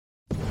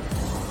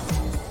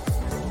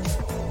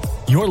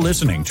You're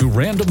listening to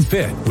Random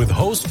Fit with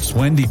hosts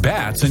Wendy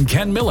Batts and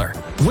Ken Miller,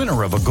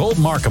 winner of a Gold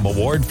Markham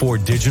Award for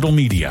Digital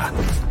Media.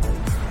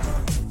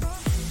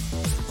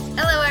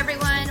 Hello,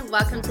 everyone.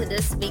 Welcome to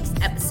this week's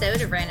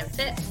episode of Random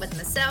Fit with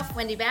myself,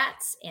 Wendy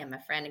Batts, and my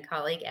friend and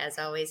colleague, as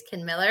always,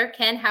 Ken Miller.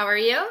 Ken, how are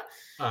you?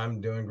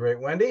 I'm doing great,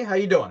 Wendy. How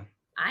you doing?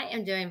 I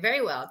am doing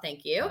very well,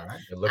 thank you. All right,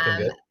 you're looking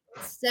good.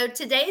 So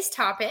today's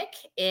topic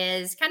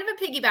is kind of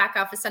a piggyback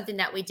off of something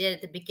that we did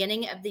at the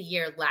beginning of the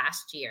year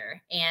last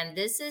year. And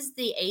this is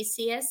the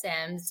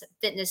ACSM's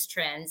fitness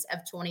trends of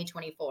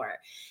 2024.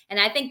 And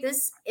I think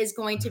this is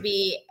going to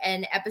be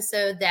an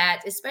episode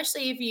that,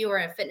 especially if you are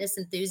a fitness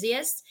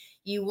enthusiast,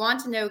 you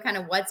want to know kind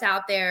of what's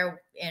out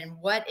there and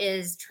what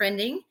is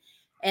trending.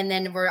 And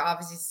then we're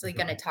obviously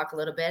going to talk a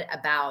little bit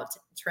about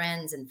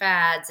trends and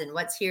fads and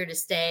what's here to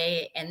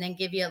stay, and then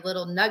give you a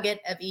little nugget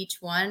of each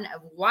one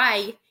of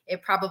why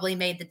it probably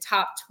made the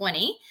top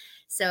 20.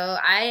 So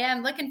I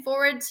am looking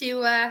forward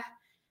to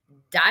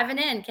diving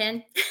in,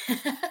 Ken.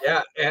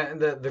 Yeah,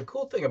 and the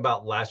cool thing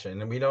about last year,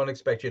 and we don't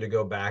expect you to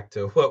go back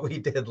to what we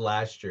did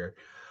last year.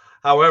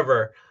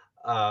 However,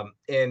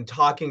 in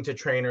talking to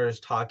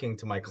trainers, talking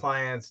to my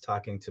clients,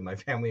 talking to my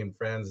family and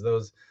friends,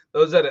 those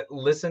that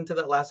listened to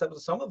that last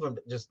episode, some of them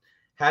just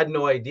had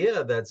no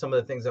idea that some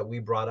of the things that we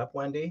brought up,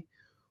 Wendy,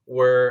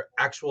 were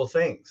actual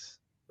things,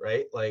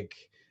 right? Like,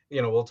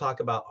 we'll talk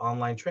about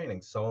online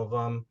training. Some of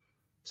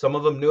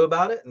them knew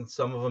about it and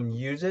some of them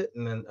use it.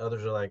 And then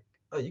others are like,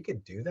 oh, you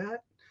could do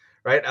that,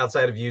 right?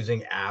 Outside of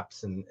using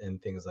apps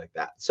and things like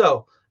that.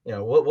 So,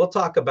 we'll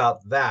talk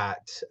about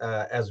that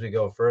as we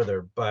go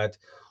further. But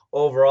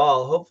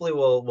overall, hopefully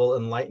we'll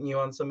enlighten you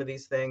on some of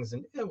these things,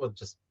 and we'll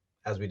just,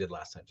 as we did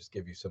last time, just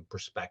give you some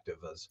perspective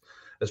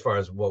as far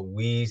as what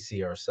we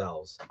see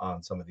ourselves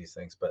on some of these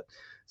things. But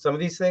some of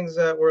these things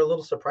were a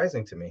little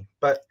surprising to me,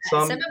 but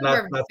some of them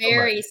were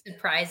very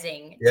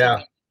surprising.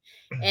 Yeah.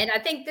 And I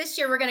think this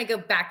year we're going to go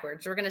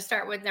backwards. We're going to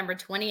start with number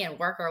 20 and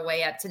work our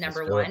way up to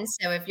number 1.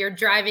 So if you're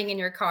driving in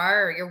your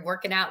car or you're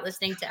working out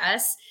listening to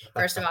us,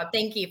 first of all,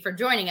 thank you for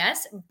joining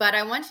us. But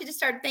I want you to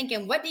start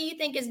thinking, what do you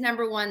think is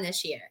number 1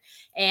 this year?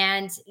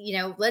 And,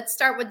 let's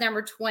start with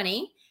number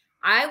 20.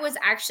 I was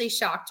actually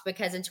shocked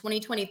because in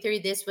 2023,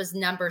 this was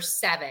number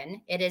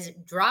 7. It has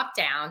dropped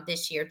down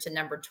this year to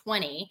number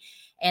 20,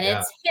 and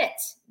it's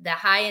HIIT, the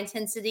high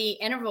intensity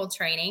interval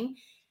training.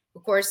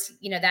 Of course,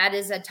 that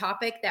is a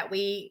topic that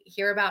we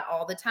hear about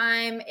all the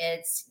time.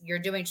 You're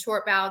doing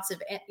short bouts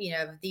of,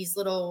 these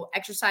little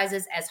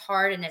exercises as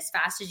hard and as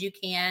fast as you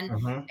can.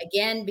 Mm-hmm.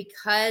 Again,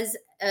 because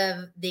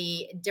of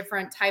the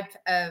different type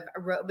of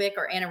aerobic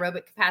or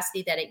anaerobic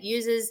capacity that it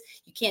uses,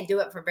 you can't do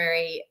it for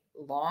very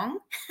long.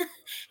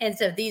 And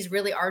so these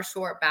really are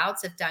short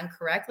bouts if done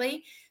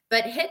correctly.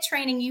 But HIIT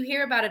training, you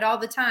hear about it all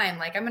the time.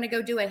 Like, I'm going to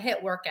go do a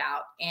HIIT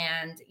workout.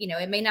 And,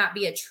 it may not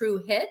be a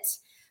true HIIT,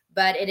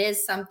 but it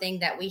is something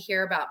that we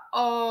hear about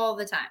all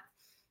the time.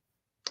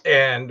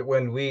 And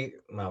when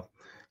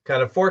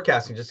kind of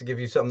forecasting, just to give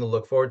you something to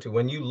look forward to,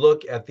 when you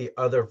look at the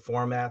other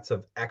formats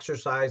of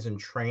exercise and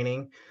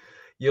training,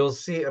 you'll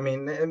see,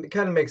 it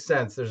kind of makes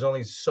sense. There's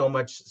only so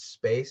much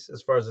space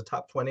as far as the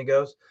top 20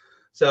 goes.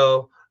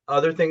 So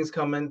other things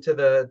come into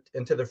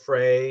the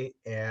fray,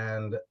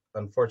 and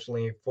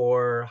unfortunately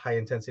for high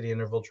intensity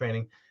interval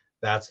training,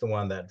 that's the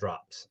one that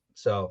drops.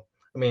 So,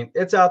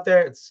 it's out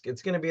there. It's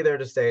going to be there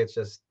to stay. It's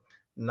just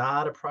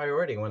not a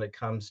priority when it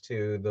comes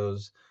to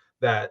those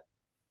that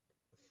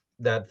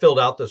filled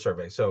out the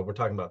survey. So we're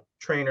talking about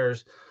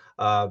trainers,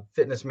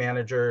 fitness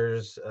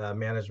managers,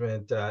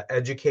 management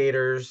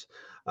educators,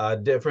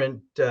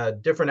 different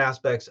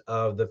aspects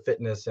of the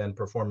fitness and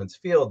performance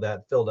field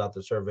that filled out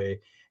the survey,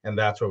 and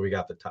that's where we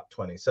got the top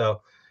 20.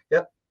 So,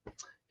 yep,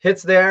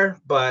 HIIT's there,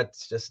 but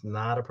it's just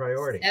not a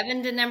priority.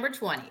 7 to number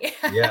 20.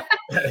 Yeah,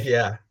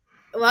 yeah.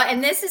 Well,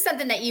 and this is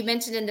something that you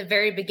mentioned in the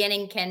very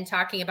beginning, Ken,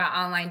 talking about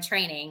online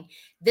training.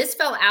 This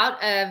fell out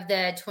of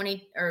the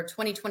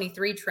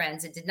 2023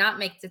 trends. It did not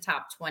make the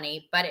top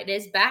 20, but it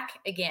is back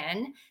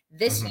again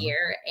this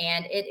year,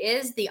 and it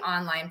is the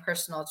online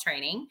personal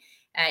training.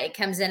 It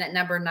comes in at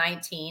number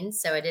 19,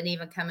 so it didn't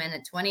even come in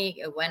at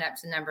 20. It went up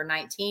to number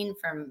 19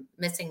 from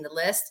missing the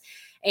list.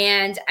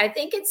 And I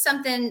think it's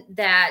something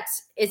that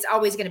it's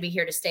always going to be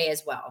here to stay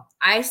as well.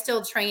 I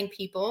still train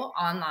people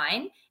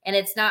online, and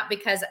it's not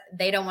because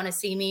they don't want to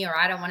see me or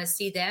I don't want to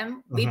see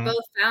them. We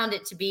both found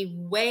it to be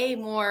way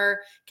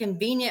more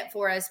convenient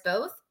for us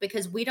both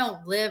because we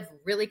don't live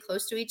really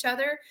close to each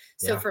other.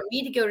 So for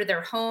me to go to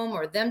their home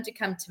or them to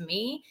come to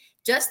me,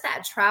 just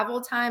that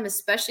travel time,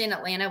 especially in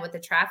Atlanta with the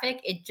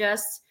traffic, it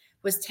just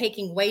was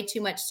taking way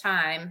too much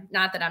time.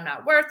 Not that I'm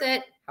not worth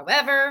it.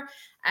 However,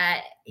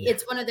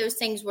 it's one of those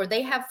things where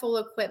they have full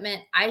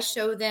equipment. I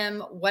show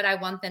them what I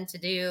want them to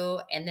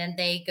do, and then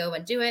they go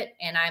and do it.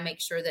 And I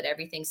make sure that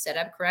everything's set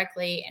up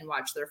correctly and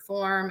watch their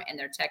form and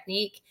their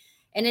technique.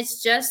 And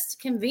it's just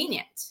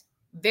convenient,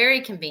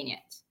 very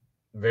convenient.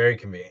 Very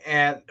convenient.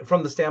 And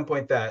from the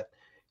standpoint that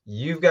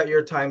you've got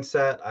your time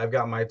set, I've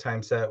got my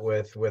time set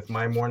with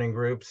my morning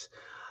groups,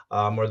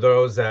 or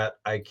those that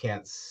I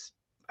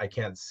I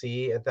can't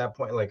see at that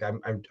point. Like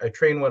I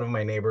train one of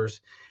my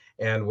neighbors,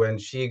 and when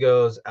she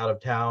goes out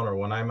of town or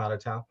when I'm out of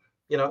town,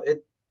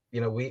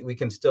 we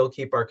can still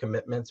keep our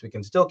commitments, we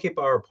can still keep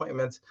our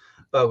appointments,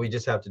 but we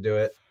just have to do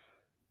it,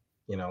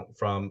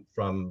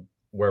 from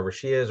wherever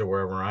she is or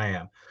wherever I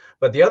am.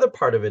 But the other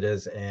part of it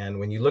is, and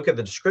when you look at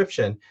the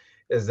description,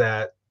 is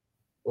that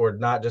we're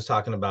not just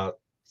talking about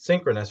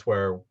synchronous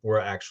where we're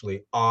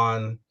actually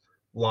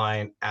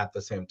online at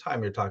the same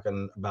time. You're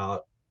talking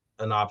about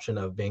an option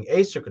of being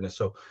asynchronous.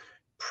 So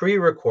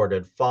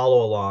pre-recorded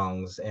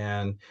follow-alongs,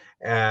 and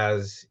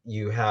as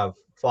you have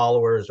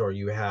followers or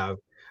you have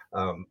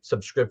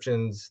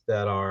subscriptions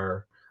that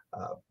are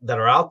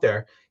out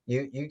there,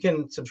 you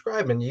can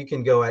subscribe and you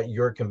can go at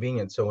your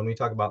convenience. So when we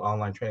talk about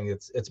online training,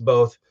 it's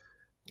both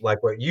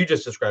like what you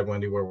just described,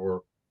 Wendy, where we're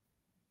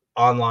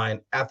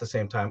online at the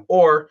same time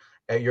or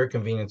at your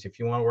convenience. If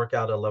you want to work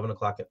out at 11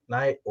 o'clock at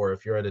night, or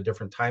if you're at a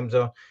different time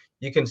zone,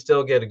 you can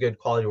still get a good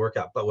quality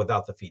workout, but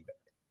without the feedback.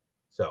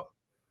 So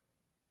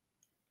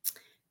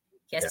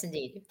Yes,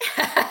 indeed.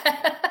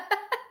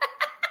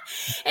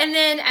 And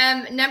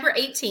then number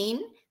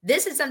 18,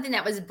 this is something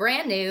that was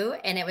brand new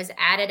and it was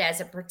added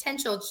as a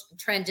potential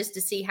trend just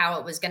to see how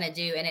it was going to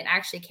do. And it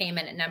actually came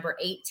in at number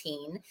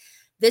 18.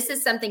 This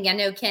is something I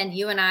know, Ken,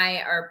 you and I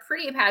are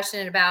pretty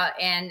passionate about,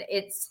 and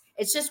it's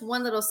just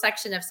one little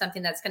section of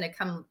something that's going to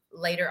come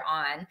later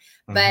on,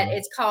 but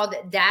it's called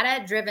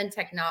data-driven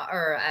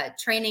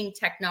training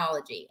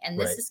technology. And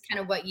this is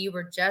kind of what you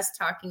were just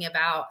talking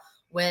about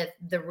with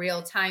the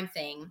real-time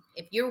thing.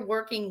 If you're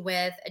working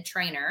with a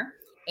trainer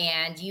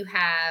and you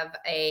have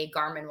a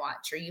Garmin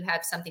watch, or you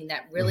have something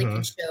that really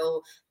can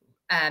show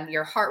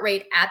your heart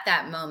rate at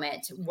that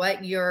moment,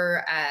 what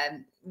your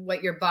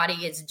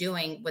body is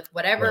doing with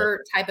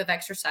whatever type of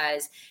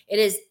exercise, it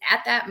is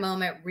at that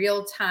moment,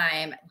 real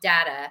time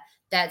data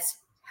that's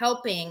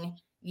helping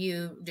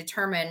you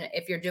determine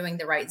if you're doing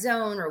the right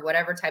zone or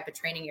whatever type of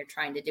training you're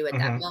trying to do at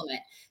that moment.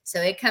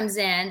 So it comes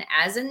in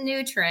as a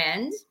new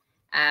trend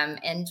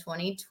in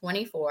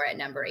 2024 at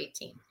number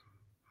 18.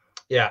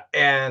 Yeah.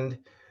 And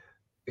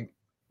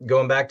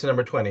going back to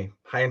number 20,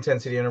 high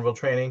intensity interval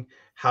training.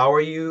 How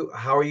are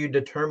you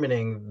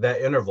determining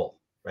that interval,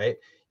 right?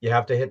 You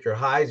have to hit your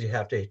highs, you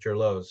have to hit your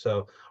lows.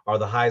 So are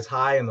the highs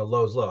high and the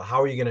lows low?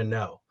 How are you going to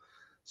know?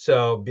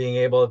 So being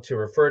able to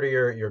refer to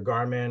your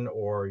Garmin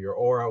or your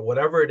Aura,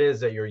 whatever it is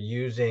that you're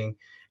using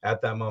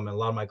at that moment. A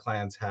lot of my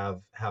clients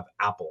have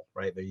Apple,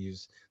 right? They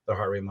use their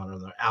heart rate monitor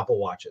on their Apple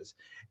watches.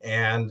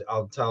 And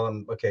I'll tell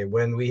them, okay,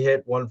 when we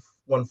hit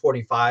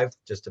 145,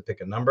 just to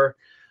pick a number,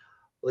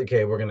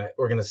 okay, we're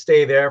gonna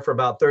stay there for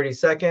about 30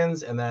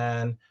 seconds, and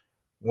then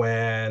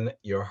when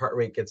your heart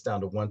rate gets down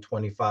to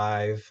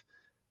 125,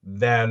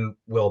 then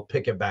we'll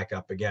pick it back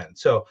up again.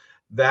 So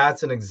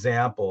that's an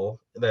example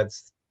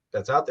that's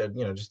out there,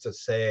 just to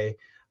say,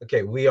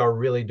 okay, we are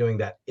really doing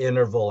that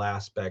interval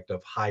aspect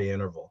of high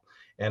interval.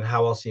 And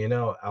how else do you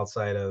know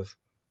outside of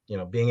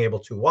being able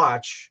to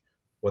watch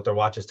what their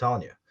watch is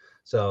telling you?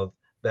 So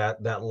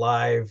that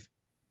live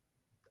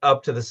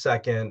up to the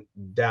second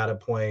data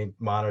point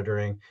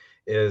monitoring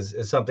is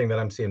something that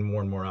I'm seeing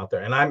more and more out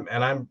there, and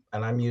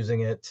I'm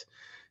using it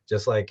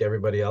just like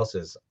everybody else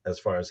is as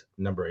far as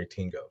number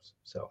 18 goes.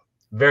 So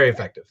very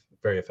effective,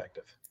 very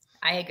effective.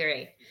 I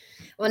agree.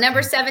 Well,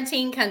 number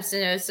 17 comes to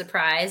no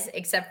surprise,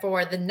 except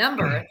for the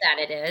number that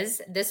it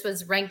is. This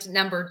was ranked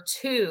number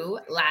 2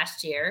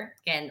 last year,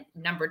 again,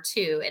 number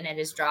 2, and it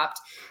has dropped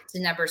to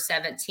number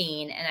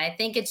 17. And I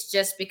think it's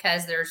just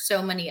because there are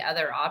so many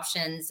other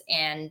options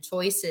and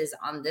choices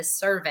on this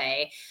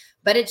survey,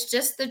 but it's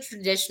just the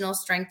traditional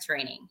strength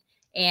training.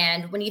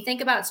 And when you think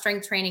about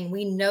strength training,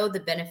 we know the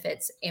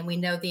benefits and we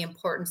know the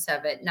importance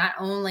of it, not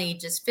only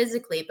just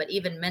physically, but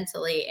even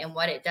mentally, and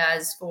what it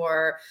does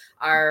for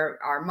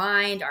our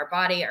mind, our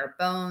body, our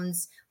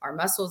bones, our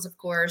muscles, of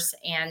course.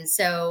 And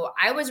so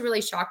I was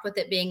really shocked with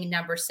it being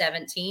number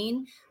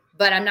 17,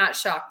 but I'm not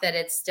shocked that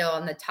it's still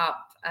in the top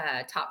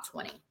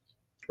 20.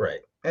 Right.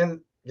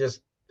 And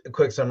just a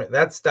quick summary,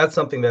 that's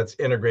something that's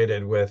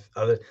integrated with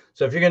other.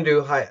 So if you're going to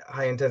do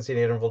high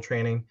intensity interval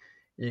training,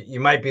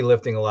 you might be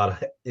lifting a lot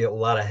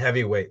of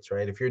heavy weights,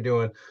 right? If you're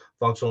doing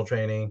functional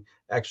training,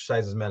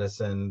 exercises,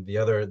 medicine, the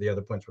other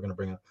points we're going to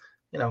bring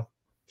up,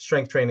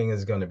 strength training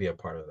is going to be a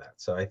part of that.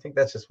 So I think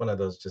that's just one of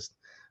those, just,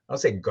 I don't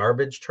say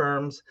garbage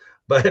terms,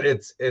 but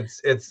it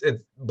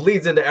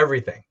bleeds into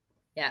everything.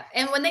 Yeah.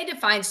 And when they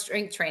define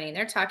strength training,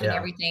 they're talking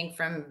everything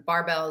from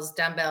barbells,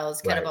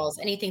 dumbbells, kettlebells,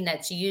 anything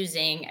that's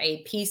using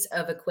a piece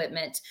of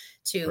equipment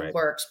to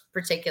work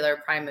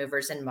particular prime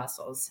movers and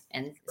muscles.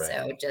 And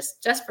so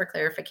just for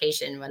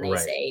clarification, when they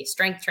say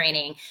strength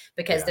training,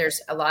 because there's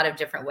a lot of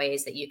different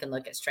ways that you can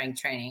look at strength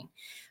training.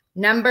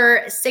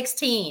 Number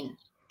 16,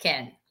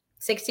 Ken.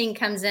 16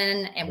 comes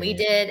in, and we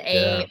did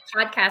a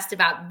podcast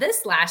about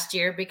this last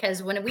year,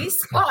 because when we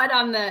saw it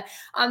on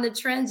the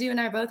trends, you and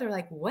I both are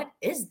like, what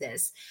is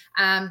this?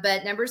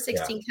 But number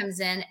 16 comes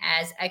in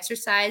as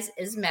exercise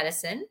is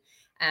medicine.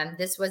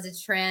 This was a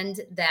trend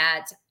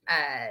that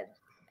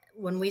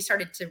when we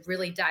started to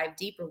really dive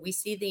deeper, we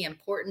see the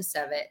importance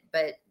of it,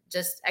 but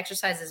just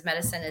exercise as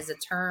medicine is a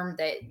term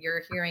that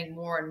you're hearing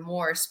more and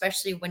more,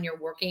 especially when you're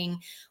working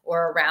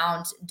or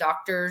around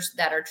doctors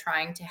that are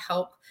trying to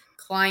help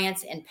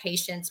clients and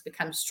patients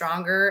become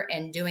stronger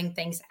and doing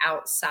things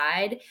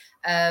outside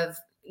of,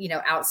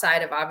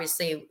 outside of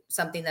obviously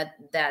something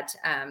that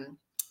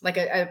like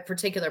a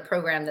particular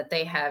program that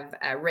they have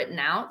written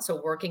out.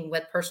 So working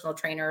with personal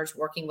trainers,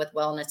 working with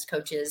wellness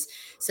coaches.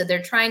 So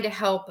they're trying to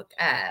help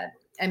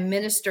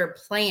administer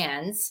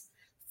plans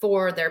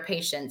for their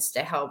patients to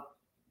help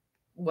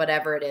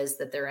whatever it is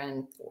that they're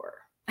in for.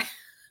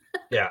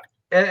 Yeah.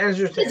 And as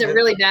you're saying, it's a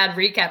really bad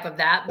recap of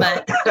that,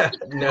 but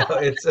no,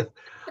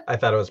 I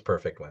thought it was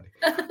perfect, Wendy.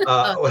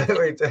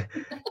 Thank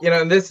you.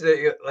 And this,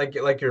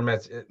 like you're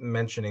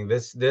mentioning,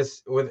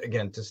 this with,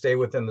 again, to stay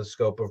within the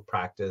scope of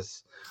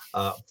practice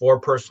for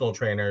personal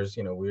trainers,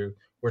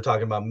 we're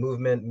talking about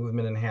movement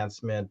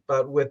enhancement,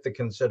 but with the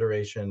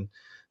consideration,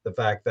 the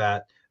fact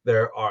that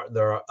there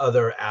are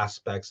other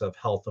aspects of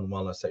health and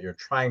wellness that you're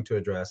trying to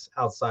address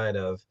outside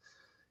of,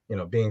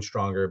 being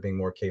stronger, being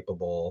more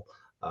capable,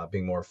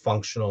 being more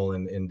functional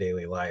in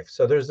daily life.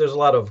 So there's a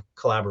lot of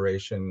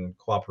cooperation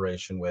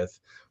with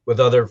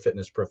other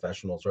fitness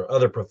professionals or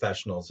other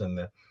professionals in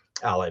the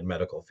allied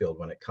medical field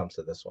when it comes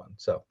to this one.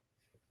 So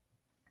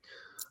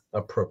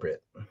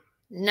appropriate.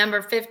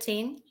 Number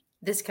 15.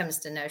 This comes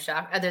to no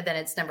shock, other than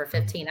it's number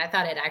 15. I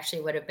thought it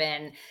actually would have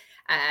been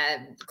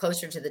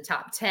closer to the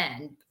top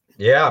 10.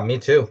 Yeah, me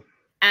too.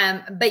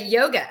 But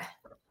yoga.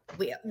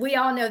 We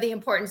all know the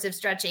importance of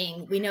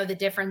stretching. We know the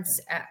difference.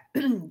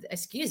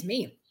 Excuse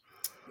me.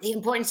 The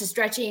importance of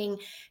stretching.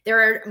 There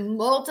are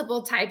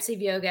multiple types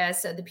of yoga.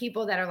 So the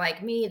people that are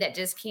like me that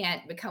just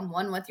can't become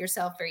one with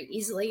yourself very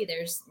easily,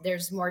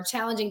 there's more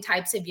challenging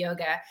types of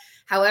yoga.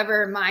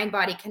 However,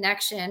 mind-body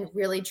connection,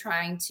 really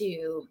trying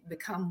to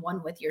become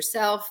one with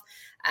yourself.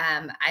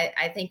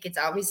 I think it's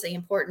obviously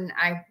important.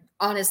 I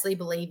honestly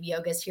believe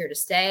yoga is here to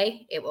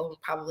stay. It will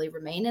probably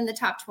remain in the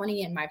top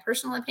 20 in my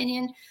personal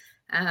opinion.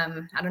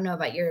 I don't know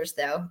about yours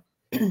though.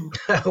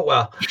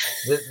 Well,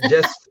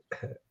 just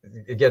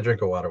get a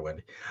drink of water,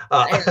 Wendy.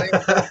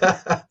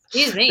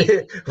 Excuse me.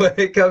 When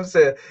it comes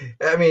to,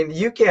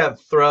 you can't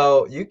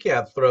throw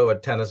a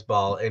tennis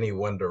ball any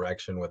one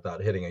direction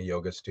without hitting a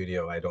yoga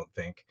studio, I don't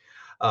think.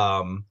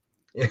 Around,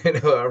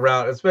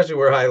 especially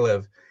where I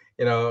live,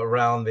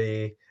 around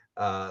the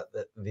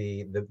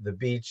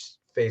beach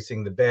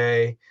facing the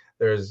bay,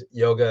 there's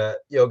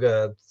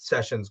yoga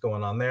sessions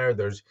going on there.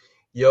 There's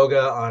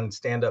yoga on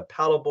stand-up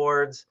paddle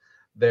boards.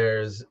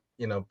 There's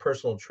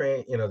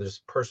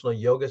there's personal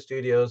yoga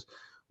studios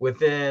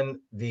within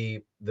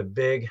the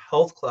big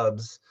health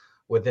clubs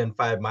within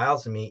 5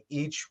 miles of me.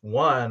 Each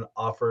one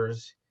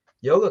offers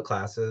yoga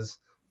classes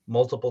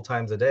multiple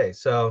times a day.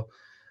 So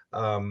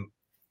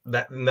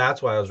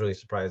that's why I was really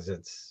surprised.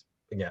 It's,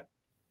 again,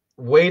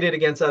 weighted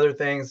against other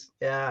things.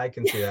 Yeah, I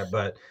can see that,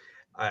 but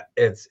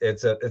it's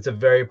a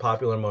very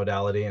popular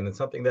modality, and it's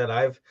something that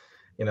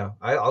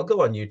I'll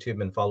go on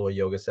YouTube and follow a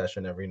yoga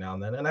session every now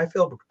and then, and I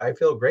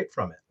feel great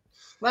from it.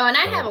 Well, and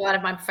I have a lot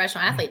of my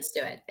professional athletes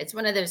do it. It's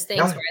one of those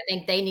things where I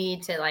think they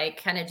need to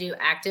kind of do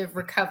active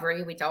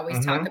recovery. We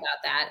always talk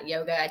about that.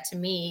 Yoga, to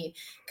me,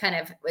 kind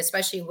of,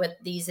 especially with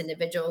these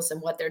individuals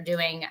and what they're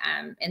doing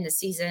in the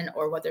season,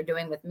 or what they're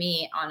doing with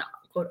me on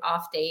quote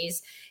off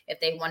days, if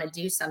they want to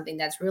do something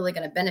that's really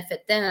going to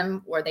benefit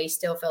them, or they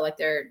still feel like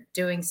they're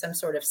doing some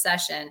sort of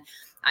session,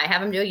 I have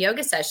them do a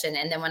yoga session.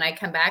 And then when I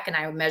come back and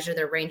I measure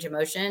their range of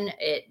motion,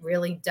 it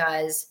really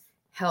does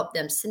help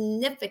them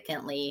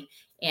significantly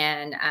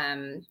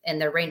and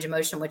their range of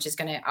motion, which is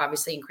going to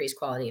obviously increase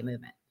quality of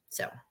movement.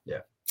 So, yeah.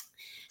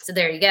 So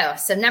there you go.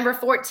 So number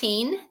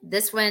 14,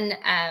 this one,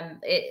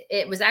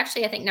 it was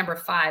actually, I think, number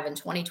 5 in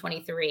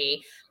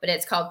 2023, but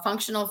it's called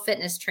functional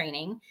fitness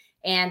training.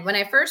 And when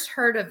I first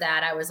heard of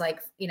that, I was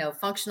like,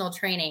 functional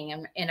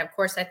training. And of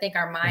course, I think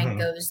our mind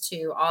goes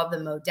to all the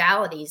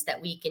modalities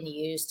that we can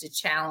use to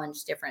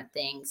challenge different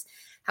things.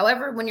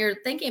 However, when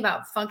you're thinking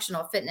about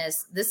functional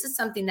fitness, this is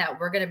something that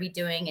we're going to be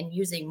doing and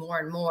using more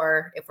and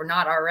more, if we're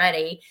not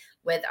already,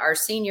 with our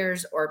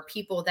seniors or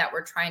people that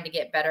we're trying to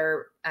get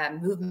better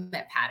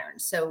movement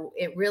patterns. So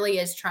it really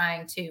is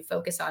trying to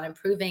focus on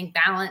improving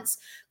balance,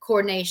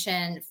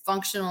 coordination,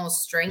 functional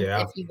strength,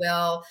 if you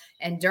will,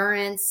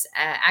 endurance,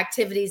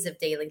 activities of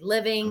daily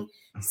living.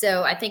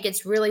 So I think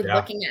it's really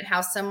looking at how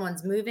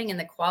someone's moving and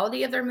the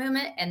quality of their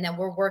movement. And then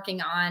we're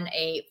working on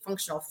a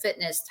functional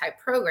fitness type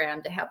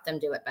program to help them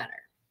do it better.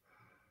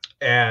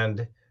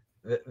 And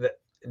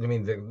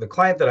the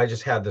client that I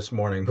just had this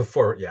morning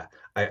before,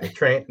 I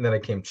trained and then I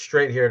came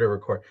straight here to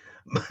record.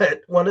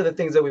 But one of the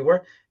things that we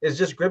work is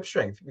just grip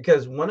strength,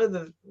 because one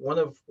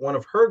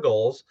of her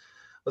goals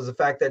was the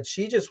fact that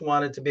she just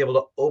wanted to be able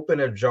to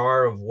open a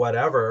jar of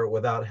whatever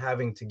without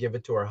having to give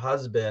it to her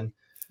husband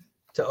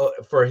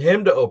for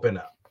him to open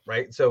up,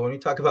 right? So when you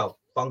talk about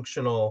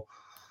functional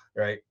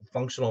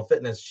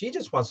fitness, she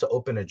just wants to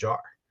open a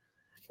jar.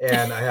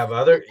 And I have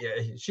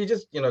she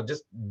just,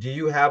 do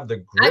you have the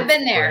grip? I've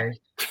been there.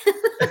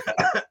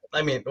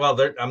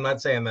 I'm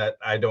not saying that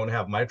I don't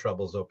have my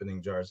troubles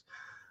opening jars,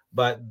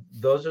 But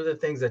those are the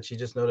things that she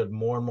just noted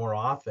more and more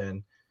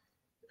often.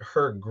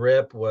 Her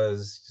grip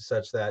was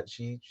such that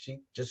she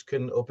just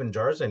couldn't open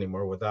jars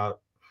anymore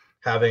without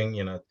having,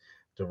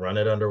 to run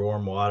it under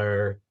warm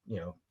water,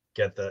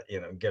 get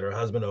her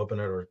husband to open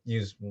it, or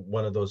use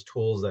one of those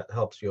tools that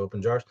helps you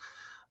open jars.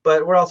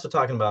 But we're also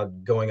talking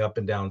about going up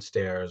and down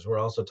stairs. We're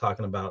also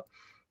talking about,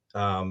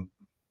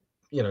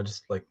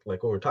 just like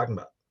what we're talking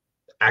about,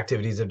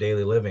 activities of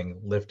daily living,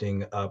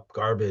 lifting up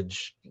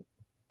garbage,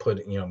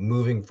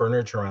 moving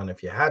furniture around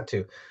if you had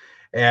to.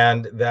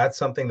 And that's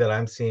something that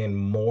I'm seeing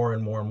more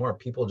and more and more.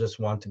 People just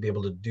want to be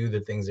able to do the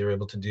things they were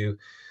able to do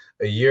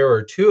a year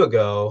or two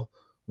ago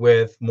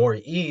with more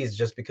ease,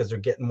 just because they're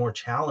getting more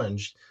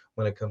challenged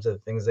when it comes to the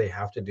things they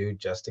have to do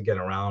just to get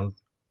around,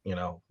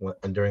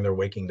 during their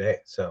waking day.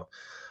 So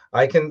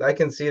I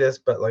can see this,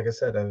 but like I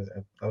said,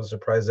 I was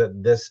surprised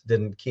that this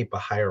didn't keep a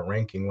higher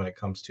ranking when it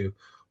comes to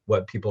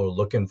what people are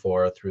looking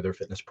for through their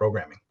fitness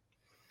programming.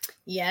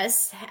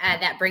 Yes,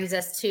 that brings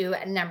us to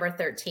number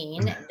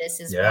 13. This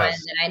is one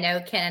Yes. that I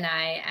know Ken and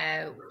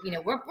I,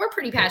 we're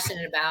pretty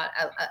passionate about.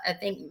 I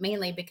think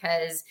mainly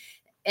because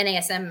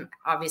NASM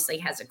obviously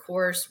has a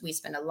course. We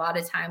spend a lot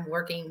of time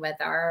working with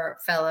our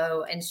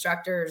fellow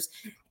instructors,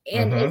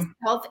 and it's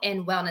health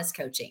and wellness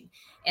coaching.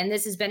 And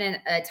this has been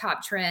a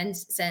top trend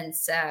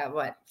since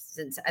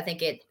since I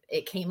think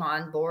it came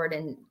on board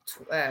in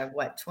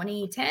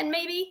 2010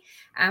 maybe,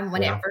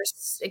 when it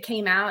first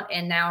came out.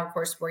 And now of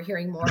course we're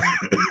hearing more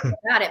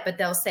about it, but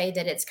they'll say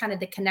that it's kind of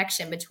the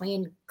connection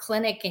between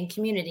clinic and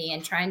community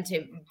and trying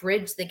to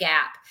bridge the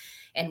gap.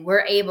 And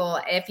we're able,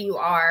 if you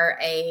are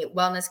a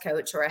wellness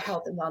coach or a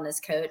health and wellness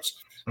coach,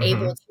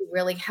 able to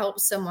really help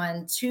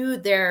someone to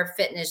their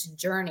fitness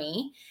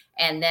journey.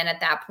 And then at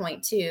that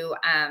point too,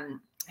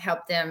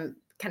 help them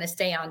kind of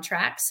stay on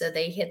track so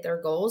they hit their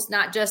goals,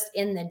 not just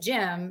in the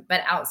gym,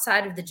 but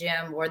outside of the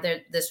gym where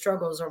the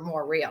struggles are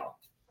more real.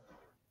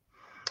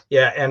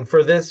 Yeah, and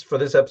for this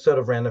episode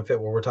of Random Fit,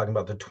 where we're talking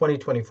about the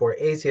 2024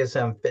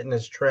 ACSM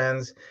fitness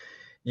trends,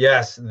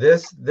 yes,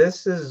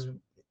 this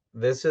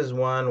is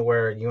one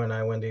where you and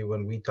I, Wendy,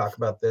 when we talk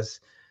about this,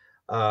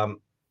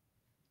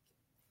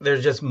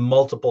 there's just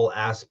multiple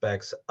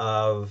aspects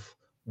of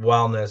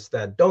wellness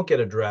that don't get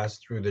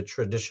addressed through the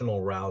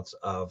traditional routes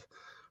of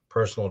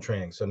personal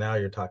training. So now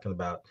you're talking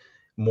about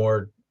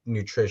more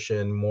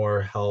nutrition,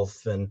 more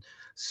health and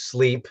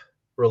sleep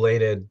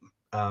related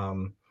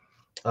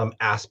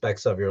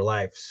aspects of your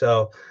life.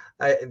 So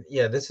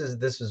this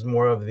is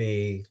more of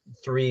the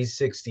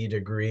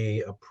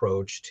 360-degree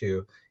approach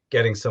to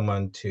getting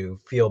someone to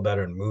feel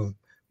better and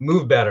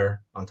move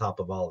better on top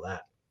of all of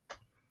that.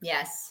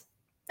 Yes.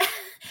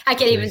 I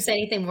can't even say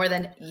anything more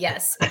than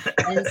yes.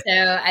 And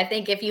so I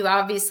think if you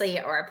obviously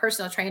are a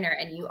personal trainer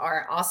and you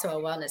are also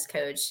a wellness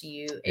coach,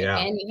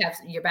 and you have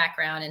your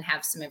background and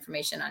have some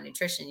information on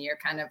nutrition, you're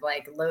kind of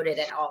like loaded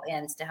at all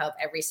ends to help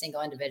every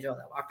single individual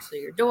that walks through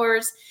your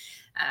doors.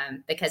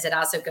 Because it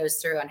also goes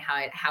through on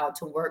how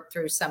to work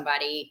through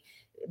somebody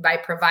by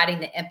providing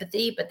the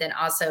empathy, but then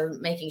also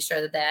making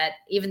sure that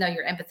even though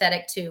you're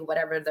empathetic to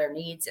whatever their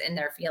needs and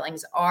their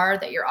feelings are,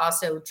 that you're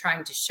also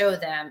trying to show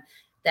them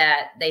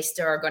that they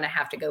still are going to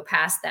have to go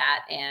past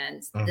that.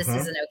 And this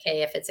isn't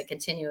okay if it's a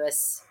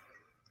continuous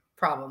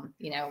problem,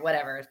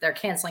 whatever. They're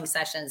canceling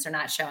sessions, they're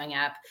not showing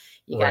up.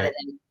 You got to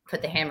then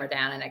put the hammer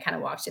down, and it kind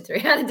of walks you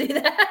through how to do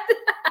that.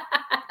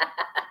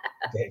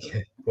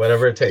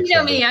 Whatever it takes. You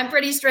know me, I'm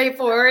pretty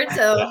straightforward.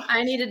 So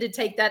I needed to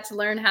take that to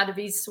learn how to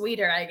be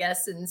sweeter, I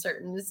guess, in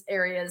certain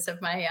areas of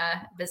my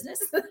business.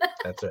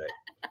 That's right.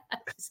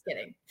 Just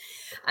kidding.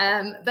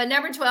 But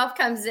number 12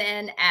 comes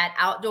in at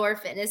outdoor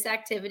fitness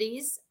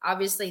activities.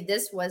 Obviously,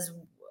 this was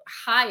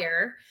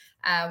higher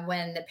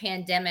when the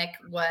pandemic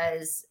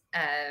was,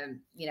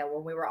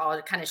 when we were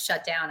all kind of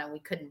shut down and we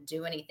couldn't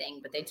do anything,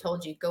 but they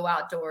told you go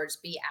outdoors,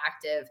 be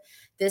active.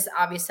 This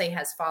obviously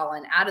has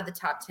fallen out of the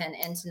top 10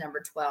 into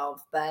number 12,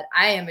 but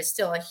I am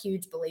still a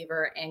huge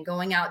believer in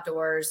going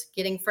outdoors,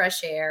 getting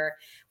fresh air.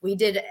 We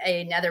did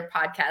another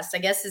podcast. I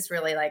guess it's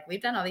really like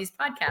we've done all these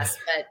podcasts,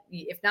 but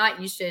if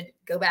not, you should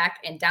go back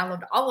and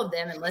download all of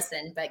them and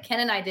listen. But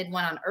Ken and I did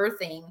one on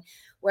earthing,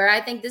 where I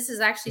think this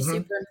is actually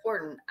super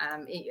important.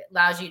 It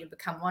allows you to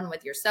become one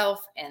with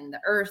yourself and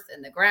the earth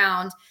and the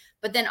ground.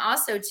 But then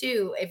also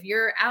too, if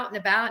you're out and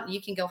about,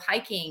 you can go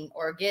hiking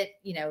or get,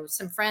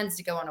 some friends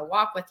to go on a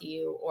walk with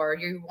you, or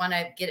you want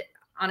to get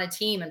on a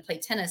team and play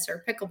tennis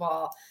or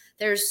pickleball.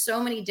 There's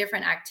so many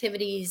different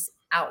activities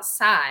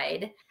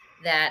outside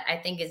that I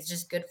think is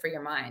just good for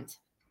your mind.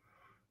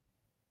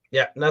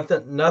 Yeah,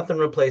 nothing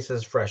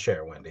replaces fresh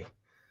air, Wendy.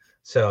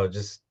 So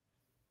just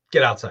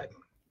get outside.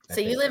 So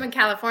you live in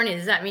California.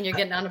 Does that mean you're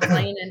getting on a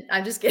plane? And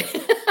I'm just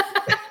kidding.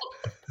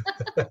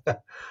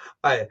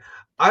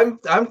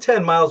 I'm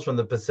 10 miles from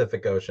the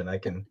Pacific Ocean. I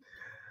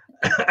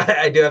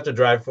do have to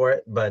drive for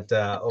it, but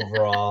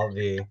overall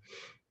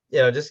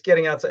just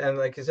getting outside, and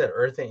like you said,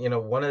 earthing,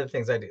 one of the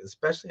things I do,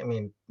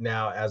 especially,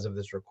 now as of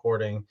this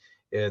recording,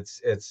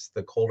 it's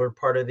the colder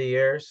part of the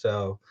year.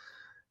 So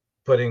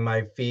putting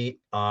my feet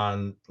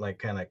on like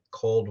kind of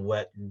cold,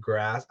 wet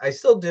grass. I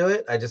still do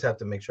it. I just have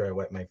to make sure I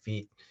wet my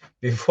feet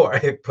before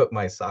I put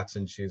my socks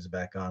and shoes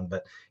back on.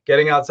 But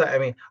getting outside, I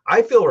mean,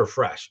 I feel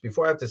refreshed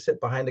before I have to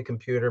sit behind a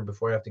computer,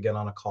 before I have to get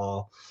on a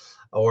call,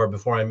 or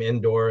before I'm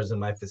indoors in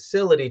my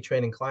facility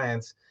training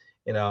clients.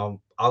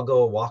 I'll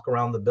go walk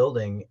around the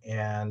building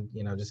and,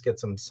 just get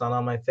some sun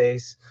on my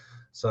face,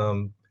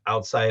 some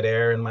outside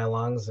air in my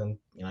lungs, and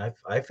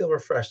I feel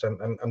refreshed.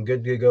 I'm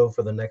good to go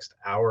for the next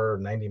hour or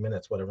 90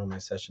 minutes, whatever my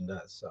session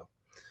does. So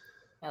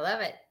I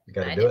love it. you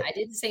got to I do did, it. I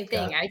did the same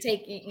Got thing. I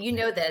take, you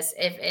know, this,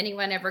 if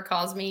anyone ever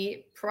calls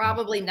me,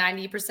 probably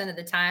 90% of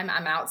the time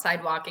I'm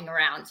outside walking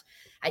around.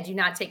 I do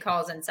not take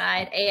calls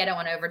inside. I don't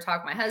want to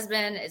overtalk my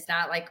husband. It's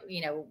not like,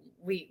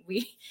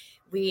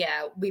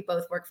 we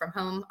both work from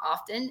home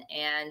often,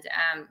 and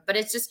but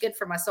it's just good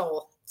for my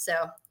soul. So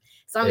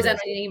as long as I don't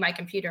need my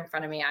computer in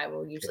front of me, I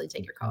will usually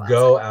take your call outside.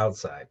 Go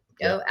outside.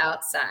 Go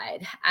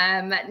outside.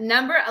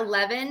 Number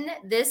 11,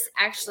 this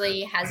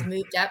actually has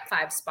moved up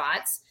 5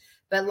 spots,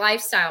 but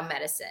lifestyle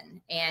medicine.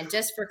 And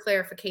just for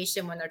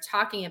clarification, when they're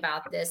talking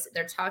about this,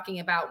 they're talking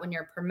about when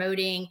you're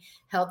promoting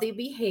healthy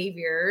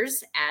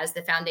behaviors as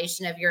the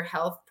foundation of your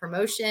health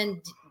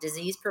promotion,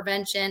 disease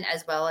prevention,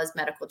 as well as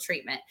medical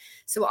treatment.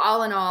 So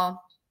all in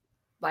all,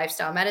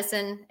 lifestyle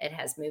medicine, it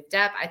has moved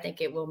up. I think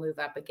it will move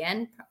up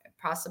again,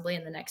 possibly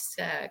in the next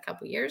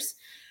couple years.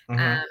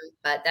 But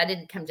that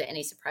didn't come to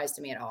any surprise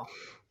to me at all.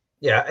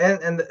 Yeah,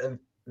 and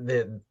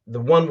the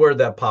one word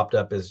that popped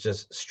up is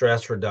just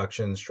stress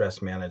reduction,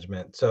 stress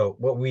management. So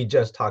what we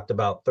just talked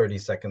about 30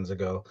 seconds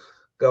ago,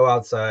 go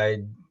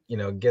outside,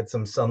 get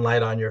some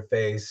sunlight on your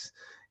face,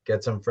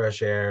 get some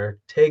fresh air,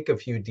 take a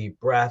few deep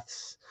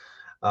breaths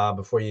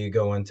before you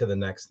go into the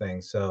next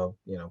thing. So,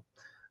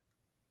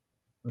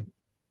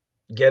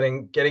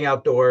 getting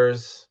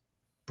outdoors,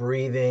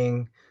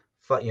 breathing,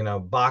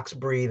 box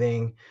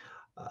breathing,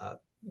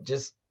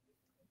 just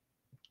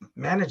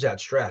manage that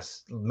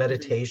stress.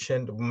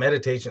 Meditation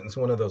is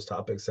one of those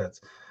topics that's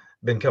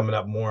been coming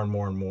up more and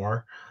more and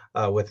more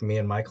with me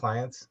and my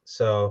clients.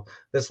 So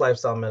this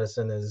lifestyle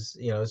medicine is,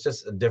 it's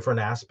just a different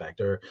aspect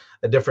or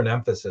a different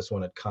emphasis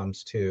when it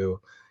comes to,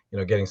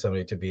 getting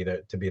somebody to be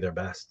their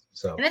best.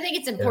 So, and I think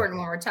it's important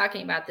when we're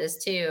talking about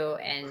this too,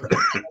 and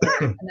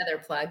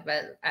another plug,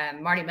 but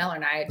Marty Miller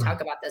and I talk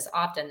about this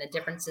often, the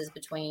differences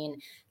between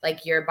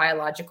like your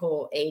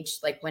biological age,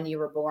 like when you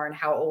were born,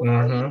 how old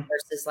are you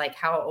versus like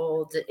how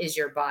old is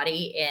your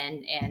body.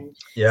 And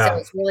so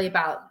it's really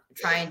about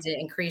trying to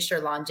increase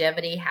your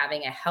longevity,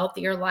 having a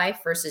healthier life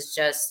versus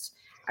just,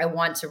 I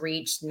want to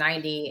reach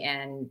 90.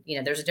 And,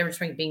 there's a difference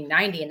between being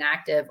 90 and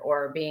active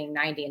or being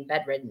 90 and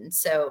bedridden.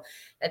 So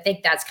I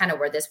think that's kind of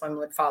where this one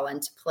would fall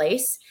into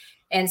place.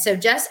 And so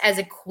just as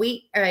a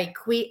quick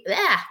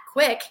recap,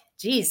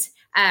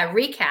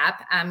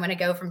 I'm going to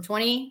go from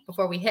 20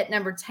 before we hit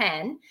number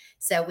 10.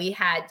 So we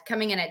had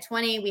coming in at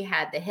 20, we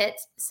had the HIT,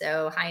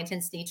 so high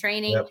intensity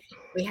training. Yep.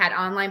 We had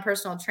online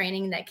personal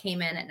training that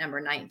came in at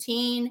number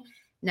 19.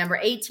 Number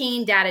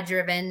 18,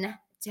 data-driven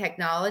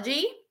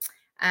technology.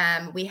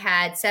 We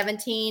had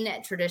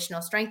 17,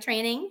 traditional strength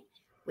training.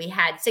 We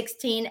had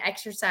 16,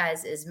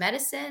 exercise is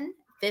medicine.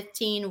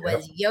 15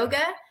 was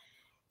yoga.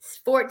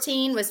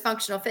 14 was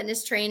functional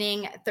fitness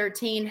training.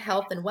 13,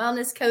 health and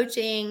wellness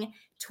coaching.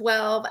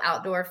 12,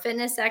 outdoor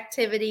fitness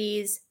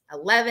activities.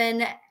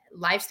 11,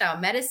 lifestyle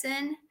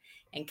medicine.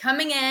 And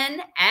coming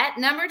in at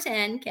number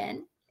 10,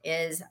 Ken,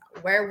 is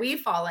where we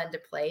fall into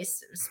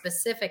place,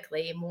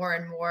 specifically more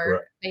and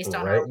more based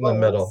on our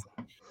goals,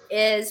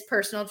 is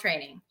personal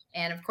training.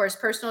 And of course,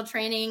 personal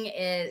training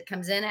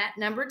comes in at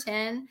number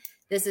 10.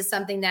 This is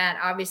something that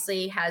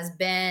obviously has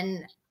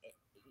been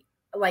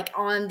like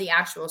on the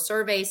actual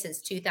survey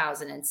since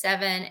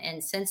 2007.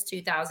 And since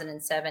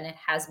 2007, it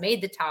has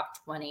made the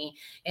top 20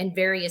 in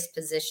various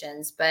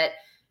positions. But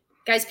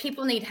guys,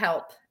 people need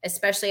help,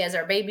 especially as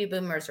our baby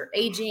boomers are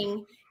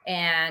aging.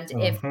 And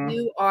if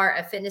you are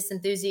a fitness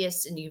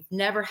enthusiast and you've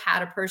never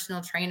had a personal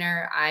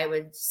trainer, I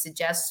would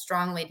suggest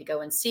strongly to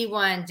go and see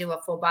one, do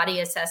a full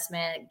body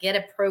assessment, get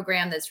a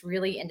program that's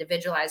really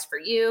individualized for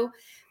you.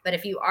 But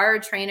if you are a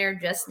trainer,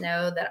 just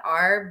know that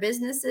our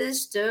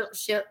businesses still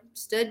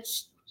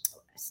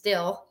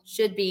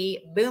should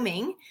be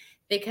booming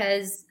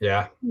because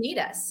you need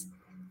us.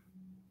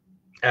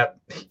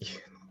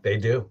 They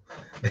do.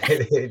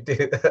 They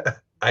do.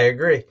 I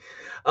agree.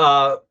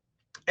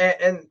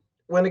 And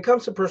when it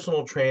comes to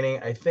personal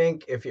training, I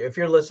think if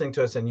you're listening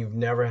to us and you've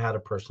never had a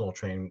personal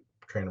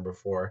trainer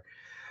before,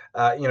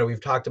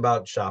 we've talked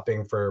about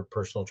shopping for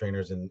personal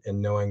trainers and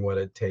knowing what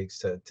it takes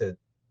to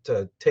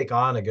take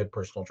on a good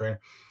personal trainer.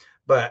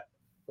 But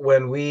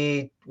when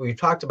we've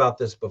talked about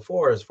this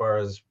before, as far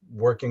as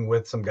working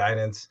with some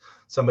guidance,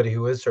 somebody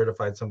who is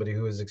certified, somebody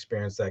who is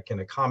experienced that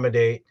can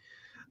accommodate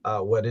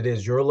what it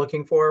is you're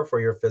looking for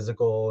your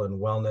physical and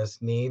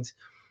wellness needs.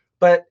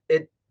 But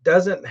it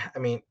doesn't,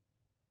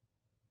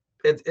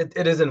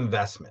 it is an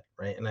investment,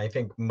 right? And I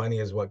think money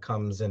is what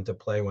comes into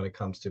play when it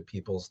comes to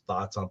people's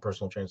thoughts on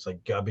personal training. It's like,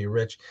 you gotta be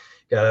rich,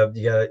 you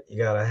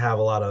gotta have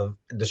a lot of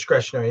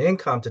discretionary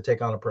income to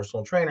take on a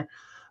personal trainer.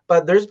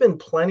 But there's been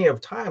plenty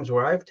of times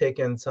where I've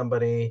taken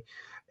somebody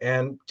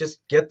and just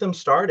get them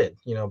started,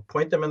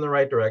 point them in the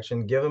right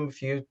direction, give them a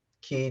few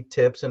key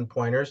tips and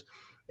pointers.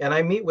 And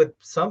I meet with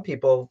some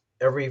people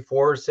every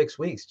 4 or 6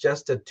 weeks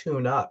just to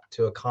tune up,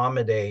 to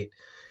accommodate,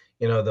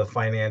 the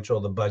financial,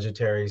 the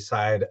budgetary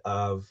side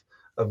of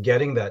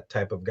getting that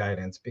type of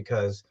guidance.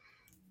 Because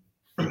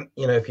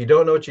if you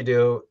don't know what you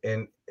do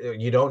and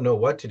you don't know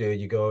what to do,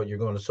 you're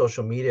going to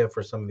social media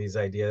for some of these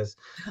ideas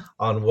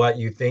on what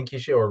you think you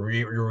should, or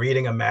you're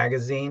reading a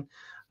magazine.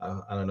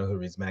 I don't know who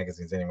reads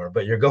magazines anymore,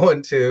 but you're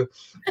going to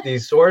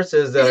these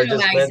sources that are Digital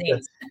just meant to,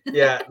 magazines.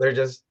 yeah, they're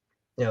just,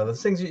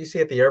 those things that you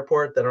see at the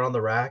airport that are on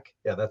the rack.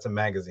 Yeah, that's a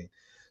magazine.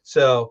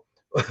 So,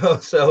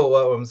 so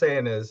what I'm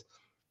saying is,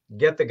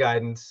 get the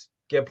guidance,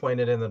 get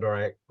pointed in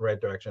the right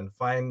direction,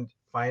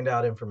 find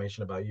out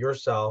information about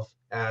yourself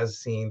as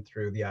seen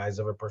through the eyes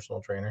of a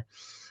personal trainer,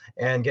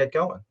 and get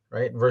going,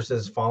 right?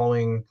 Versus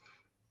following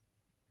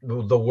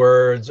the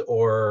words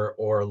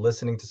or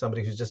listening to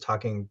somebody who's just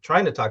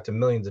trying to talk to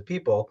millions of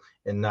people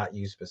and not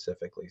you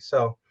specifically.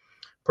 So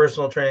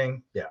personal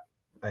training, yeah,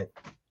 I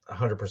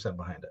 100%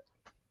 behind it,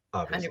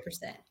 obviously.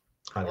 100%.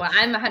 100%. Well,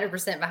 I'm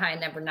 100%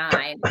 behind number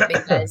 9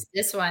 because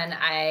this one,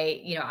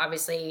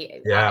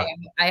 obviously Yeah.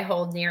 I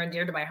hold near and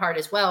dear to my heart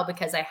as well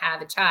because I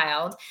have a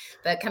child.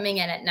 But coming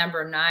in at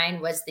number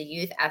 9 was the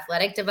youth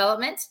athletic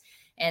development.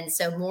 And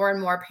so more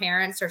and more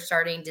parents are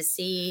starting to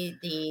see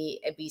the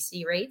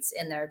obesity rates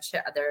in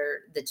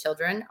the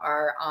children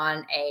are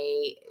on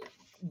a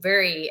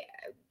very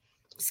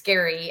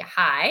scary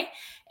high.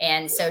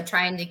 And so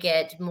trying to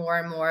get more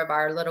and more of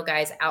our little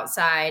guys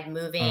outside,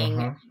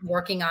 moving,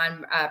 working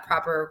on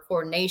proper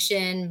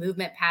coordination,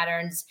 movement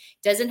patterns.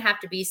 Doesn't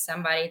have to be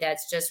somebody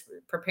that's just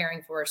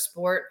preparing for a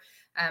sport.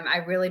 I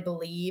really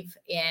believe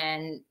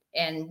in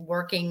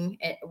working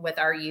with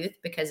our youth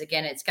because,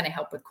 again, it's going to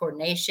help with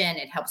coordination.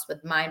 It helps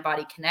with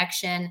mind-body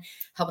connection,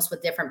 helps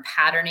with different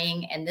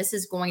patterning. And this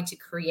is going to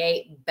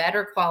create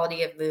better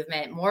quality of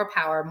movement, more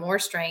power, more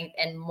strength,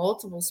 and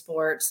multiple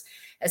sports,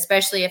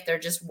 especially if they're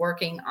just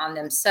working on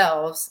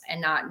themselves and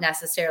not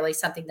necessarily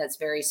something that's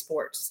very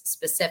sports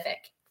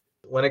specific.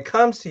 When it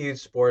comes to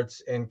youth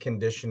sports and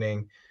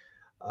conditioning,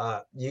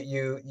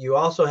 you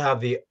also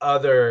have the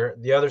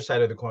other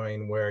side of the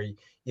coin where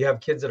you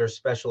have kids that are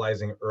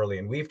specializing early.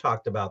 And we've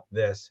talked about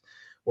this,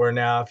 where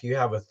now if you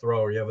have a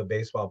thrower, you have a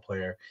baseball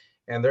player,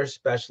 and they're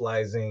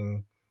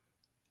specializing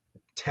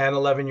 10,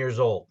 11 years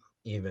old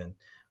even.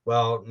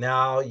 Well,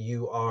 now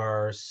you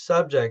are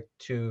subject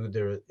to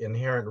the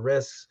inherent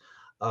risks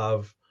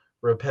of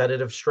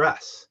repetitive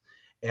stress.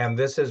 And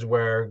this is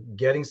where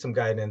getting some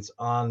guidance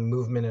on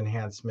movement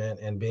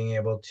enhancement and being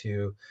able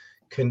to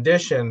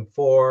condition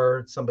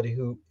for somebody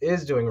who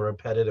is doing a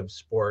repetitive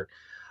sport,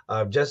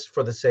 just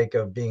for the sake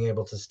of being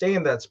able to stay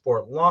in that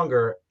sport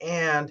longer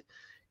and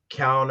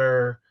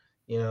counter,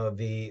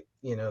 the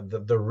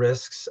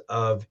risks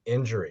of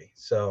injury.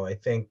 So I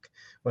think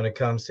when it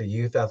comes to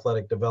youth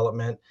athletic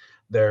development,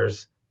 you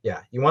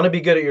want to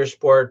be good at your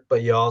sport,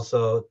 but you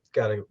also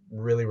got to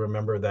really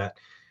remember that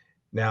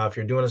now if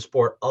you're doing a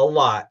sport a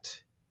lot,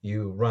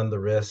 you run the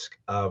risk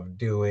of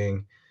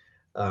doing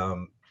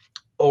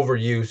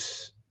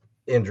overuse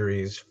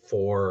injuries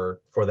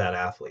for that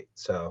athlete.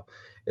 So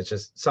it's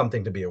just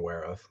something to be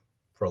aware of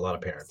for a lot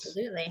of parents.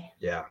 Absolutely.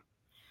 Yeah.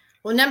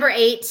 Well, number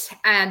 8,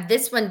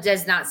 this one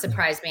does not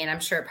surprise me, and I'm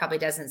sure it probably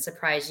doesn't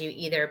surprise you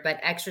either, but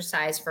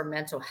exercise for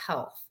mental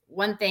health.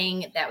 One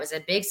thing that was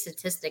a big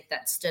statistic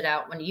that stood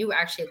out when you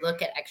actually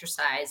look at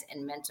exercise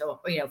and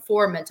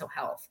for mental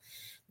health,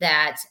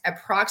 that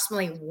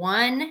approximately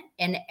 1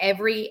 in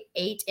every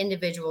 8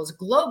 individuals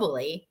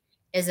globally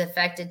is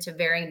affected to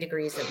varying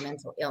degrees of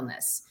mental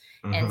illness.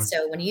 And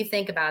so when you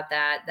think about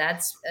that,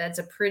 that's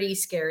a pretty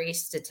scary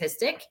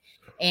statistic.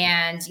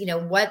 And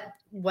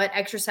what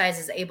exercise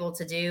is able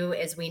to do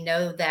is we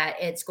know that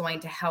it's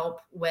going to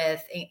help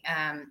with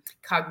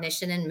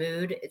cognition and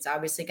mood. It's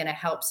obviously going to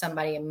help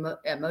somebody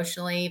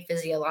emotionally,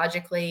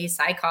 physiologically,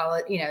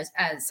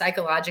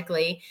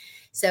 psychologically.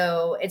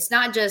 So it's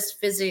not just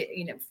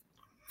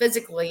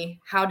physically,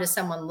 how does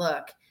someone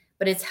look,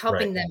 but it's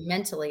helping them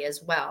mentally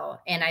as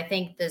well. And I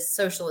think the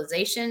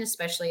socialization,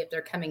 especially if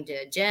they're coming to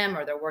a gym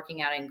or they're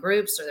working out in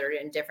groups or they're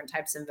in different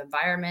types of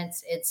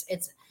environments,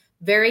 it's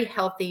very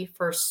healthy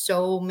for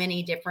so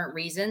many different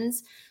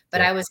reasons.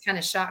 But I was kind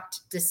of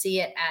shocked to see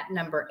it at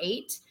number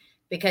 8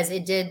 because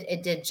it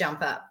did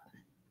jump up.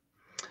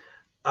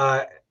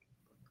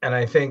 And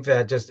I think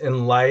that just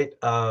in light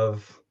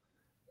of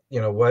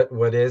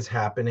what is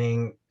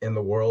happening in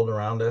the world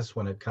around us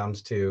when it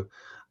comes to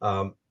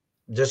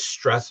just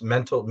stress,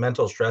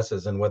 mental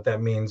stresses, and what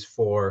that means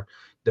for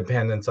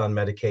dependence on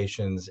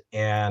medications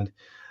and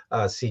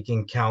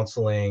seeking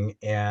counseling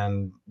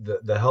and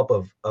the help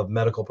of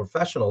medical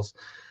professionals,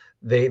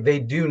 they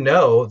do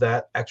know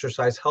that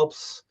exercise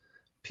helps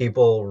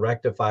people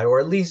rectify,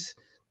 or at least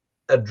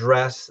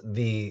address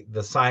the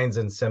signs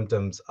and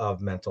symptoms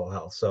of mental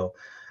health. So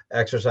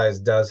exercise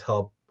does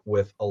help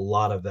with a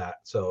lot of that.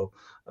 So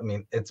I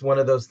mean, it's one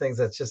of those things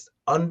that's just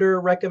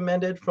under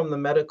recommended from the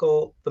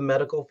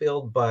medical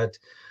field, but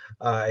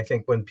I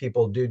think when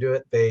people do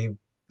it, they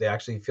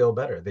actually feel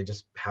better. They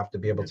just have to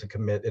be able to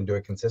commit and do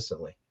it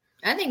consistently.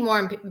 I think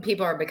more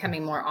people are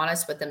becoming more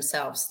honest with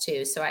themselves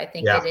too. So I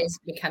think Yeah. it is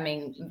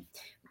becoming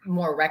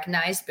more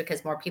recognized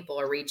because more people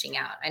are reaching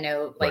out. I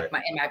know, like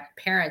Right. in my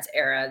parents'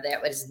 era,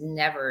 that was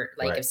never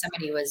like Right. if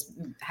somebody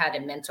had a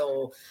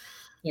mental,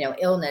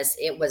 illness,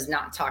 it was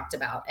not talked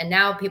about. And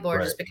now people are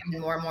Right. just becoming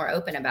more and more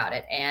open about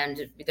it,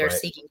 and they're Right.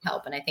 seeking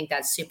help. And I think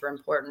that's super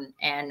important.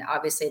 And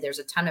obviously there's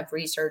a ton of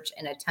research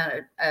and a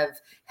ton of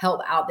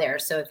help out there.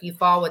 So if you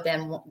fall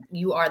within,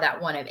 you are that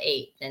one of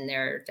 8, then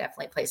there are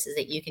definitely places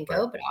that you can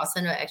go, Right. but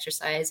also know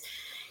exercise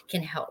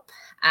can help.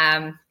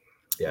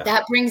 Yeah.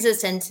 That brings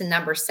us into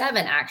number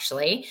 7,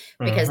 actually,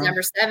 because Mhm.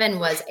 number 7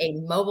 was a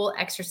mobile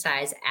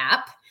exercise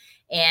app.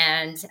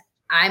 And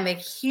I'm a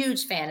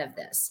huge fan of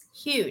this,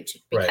 huge,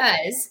 Right.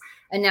 because,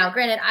 and now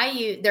granted,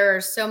 there are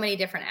so many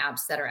different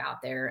apps that are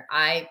out there.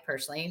 I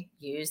personally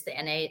use the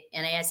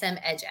NASM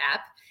Edge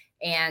app.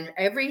 And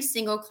every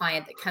single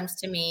client that comes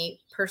to me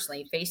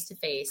personally, face to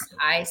face,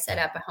 I set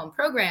up a home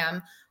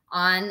program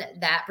on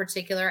that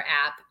particular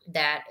app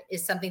that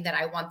is something that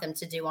I want them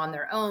to do on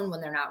their own when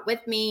they're not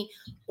with me.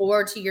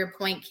 Or to your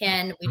point,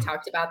 Ken, we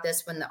talked about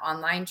this when the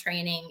online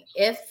training,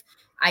 if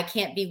I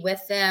can't be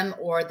with them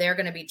or they're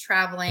going to be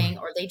traveling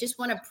or they just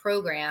want a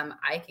program,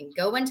 I can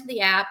go into the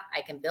app,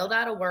 I can build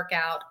out a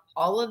workout,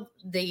 all of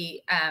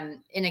the,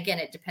 and again,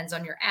 it depends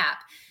on your app.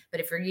 But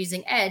if you're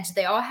using Edge,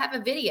 they all have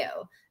a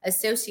video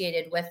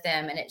associated with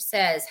them, and it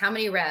says how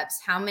many reps,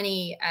 how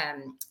many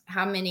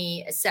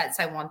sets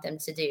I want them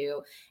to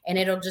do, and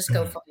it'll just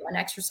go from one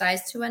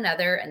exercise to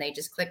another, and they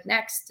just click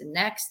next and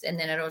next, and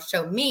then it'll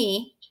show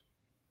me,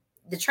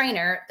 the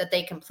trainer, that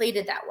they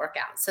completed that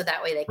workout, so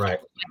that way they can't Right.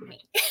 find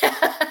me.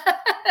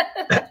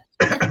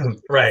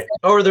 Right.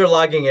 Or they're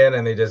logging in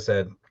and they just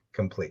said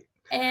complete.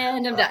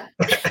 And I'm done.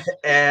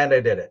 And I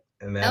did it.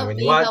 And then Help when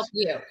you me watch, help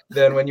you.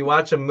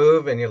 a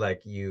move and you're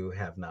like, you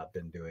have not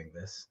been doing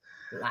this.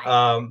 Life.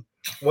 Um,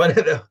 one of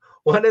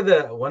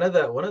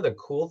the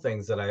cool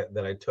things that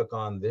I took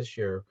on this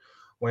year,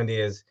 Wendy,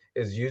 is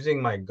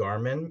using my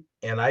Garmin,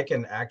 and I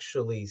can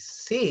actually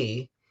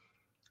see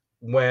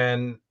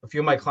when a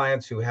few of my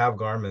clients who have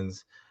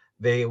Garmin's,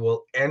 they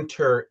will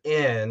enter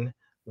in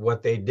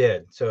what they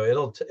did. So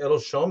it'll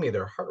show me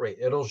their heart rate.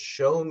 It'll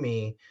show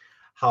me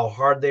how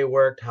hard they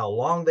worked, how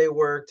long they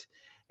worked,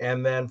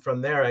 and then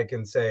from there I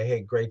can say,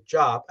 "Hey, great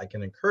job." I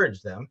can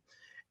encourage them,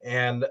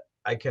 and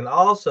I can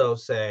also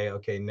say,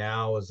 "Okay,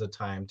 now is the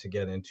time to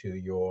get into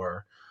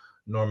your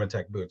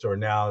Normatec boots, or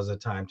now is the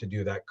time to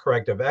do that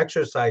corrective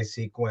exercise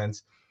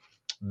sequence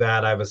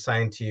that I've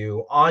assigned to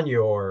you on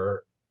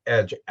your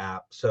Edge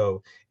app."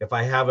 So if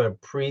I have a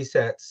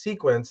preset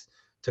sequence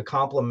to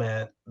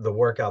complement the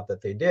workout that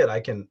they did, I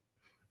can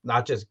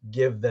not just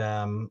give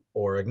them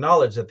or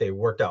acknowledge that they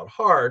worked out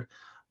hard,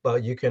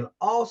 but you can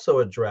also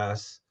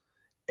address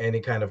any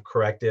kind of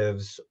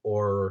correctives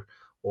or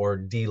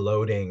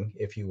deloading,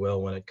 if you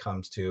will, when it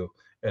comes to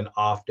an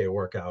off day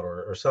workout,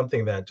 or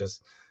something that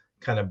just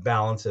kind of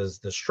balances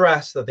the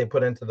stress that they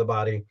put into the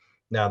body.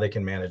 Now they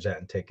can manage that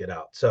and take it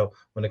out. So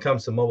when it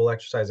comes to mobile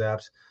exercise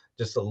apps,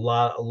 just a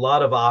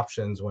lot of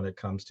options when it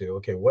comes to,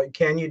 okay, what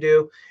can you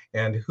do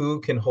and who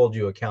can hold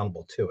you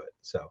accountable to it.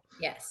 So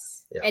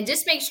Yes. yeah. And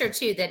just make sure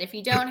too that if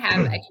you don't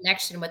have a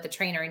connection with the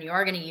trainer and you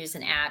are going to use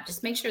an app,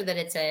 just make sure that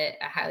it's a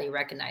highly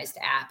recognized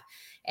app,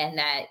 and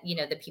that,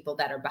 the people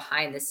that are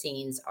behind the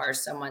scenes are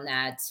someone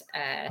that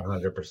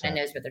 100%.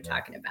 knows what they're Yeah.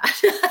 talking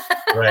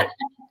about. Right.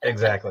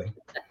 Exactly.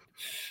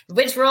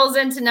 Which rolls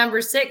into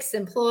number 6,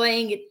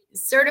 employing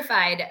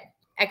certified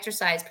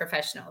exercise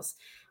professionals.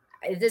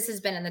 This has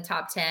been in the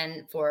top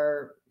 10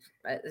 for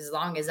as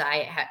long as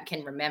I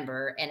can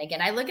remember. And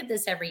again, I look at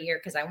this every year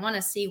because I want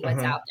to see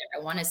what's Mhm. out there.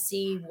 I want to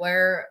see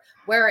where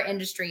our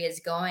industry is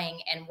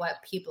going and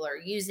what people are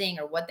using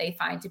or what they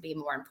find to be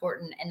more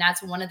important. And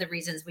that's one of the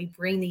reasons we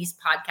bring these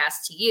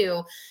podcasts to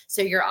you,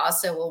 so you're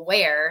also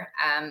aware.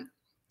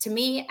 To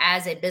me,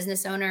 as a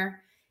business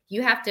owner,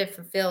 you have to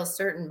fulfill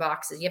certain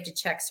boxes. You have to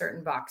check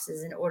certain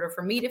boxes in order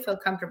for me to feel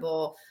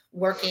comfortable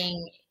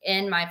working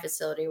in my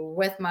facility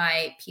with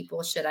my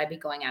people should I be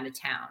going out of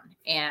town.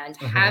 And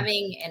Mhm.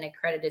 having an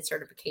accredited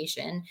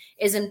certification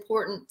is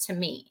important to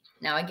me.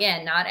 Now,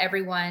 again, not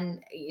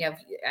everyone,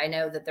 I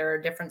know that there are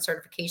different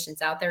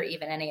certifications out there.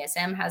 Even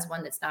NASM has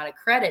one that's not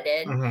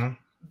accredited, Mhm.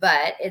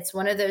 but it's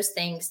one of those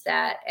things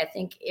that I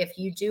think if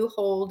you do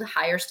hold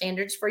higher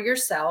standards for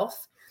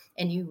yourself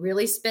and you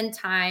really spend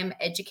time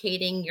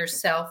educating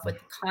yourself with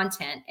the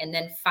content and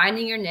then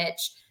finding your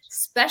niche,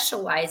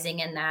 specializing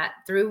in that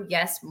through,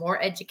 yes,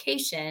 more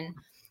education,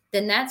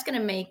 then that's going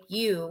to make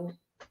you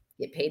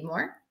get paid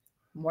more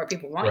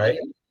people want Right.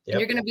 you, and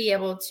you're Yep. going to be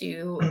able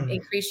to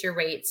increase your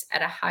rates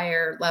at a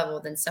higher level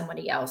than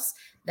somebody else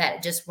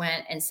that just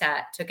went and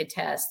took a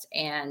test,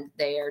 and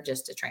they are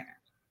just a trainer.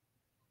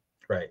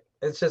 Right.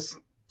 It's just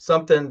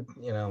something,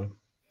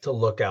 to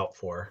look out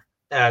for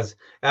as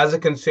a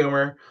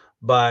consumer.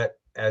 But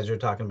as you're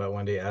talking about,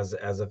 Wendy, as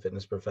a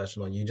fitness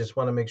professional, you just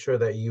want to make sure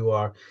that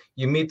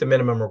you meet the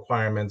minimum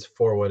requirements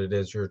for what it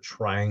is you're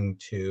trying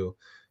to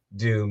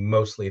do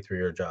mostly through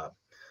your job.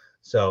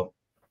 So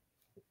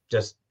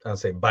just, I'll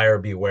say buyer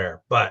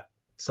beware, but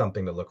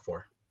something to look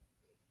for.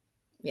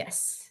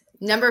 Yes.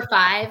 Number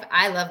 5,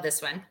 I love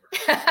this one.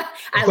 Of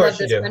I love course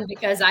you this do. one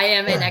because I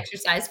am an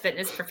exercise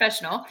fitness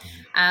professional.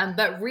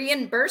 But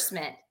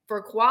reimbursement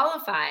for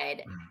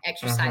qualified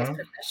exercise Mm-hmm.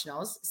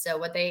 professionals. So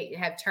what they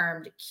have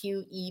termed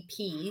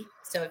QEP.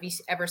 So if you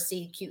ever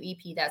see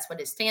QEP, that's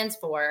what it stands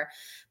for.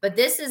 But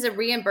this is a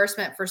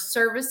reimbursement for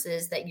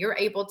services that you're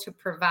able to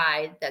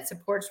provide that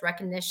supports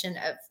recognition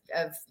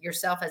of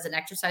yourself as an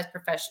exercise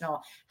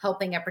professional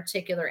helping a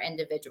particular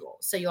individual.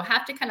 So you'll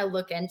have to kind of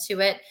look into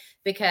it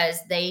because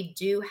they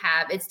do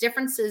have its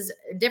difference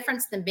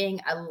than being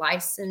a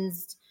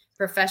licensed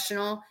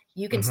professional.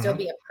 You can still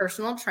be a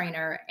personal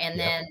trainer, and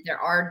Yep. then there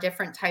are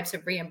different types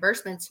of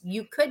reimbursements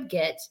you could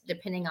get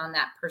depending on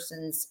that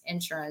person's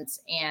insurance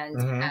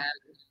and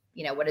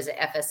what is it,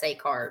 FSA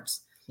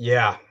cards.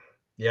 Yeah.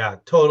 Yeah,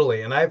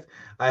 totally. And I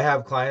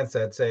have clients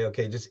that say,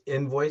 okay, just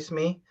invoice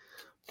me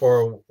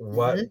for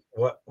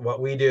what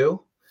we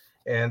do.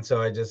 And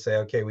so I just say,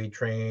 okay, we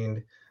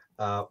trained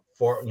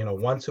for,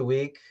 once a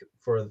week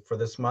for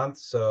this month.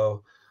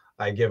 So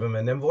I give them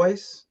an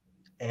invoice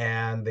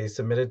and they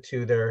submit it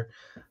to their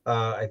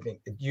I think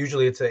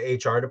usually it's a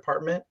HR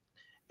department,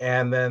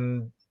 and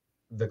then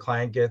the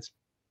client gets,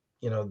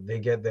 they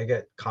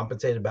get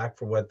compensated back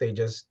for what they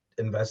just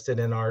invested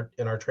in our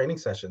training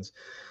sessions.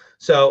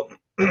 So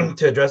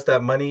to address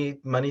that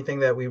money thing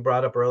that we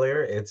brought up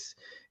earlier, it's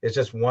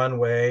just one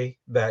way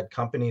that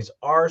companies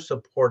are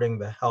supporting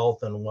the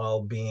health and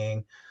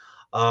well-being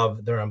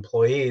of their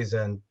employees.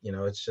 And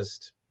it's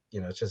just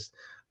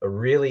a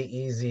really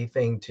easy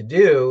thing to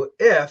do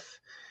if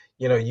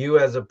you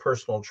as a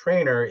personal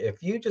trainer,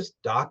 if you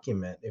just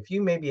document, if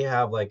you maybe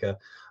have like a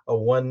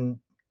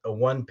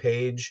one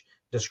page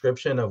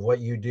description of what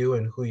you do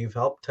and who you've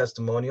helped,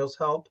 testimonials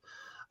help,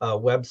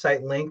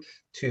 website link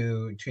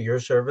to your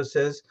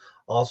services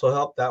also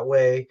help. That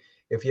way,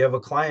 if you have a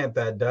client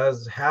that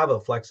does have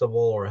a flexible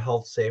or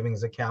health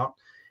savings account,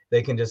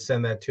 they can just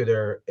send that to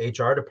their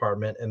HR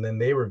department and then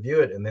they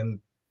review it and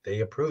then they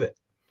approve it.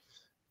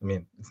 I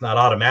mean, it's not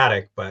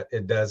automatic, but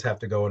it does have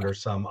to go under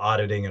some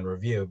auditing and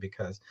review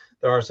because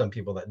there are some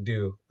people that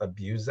do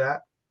abuse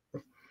that,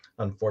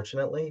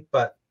 unfortunately,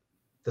 but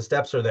the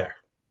steps are there.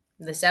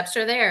 The steps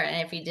are there.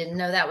 And if you didn't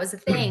know that was a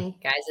thing,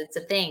 guys, it's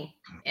a thing.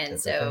 And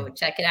It's a so thing.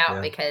 check it out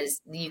Yeah.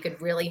 because you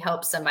could really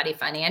help somebody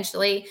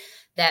financially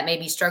that may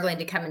be struggling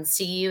to come and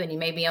see you. And you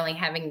may be only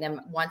having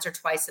them once or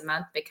twice a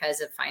month because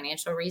of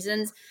financial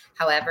reasons.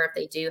 However, if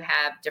they do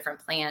have different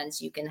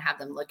plans, you can have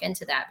them look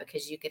into that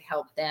because you could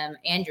help them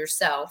and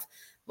yourself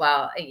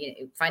while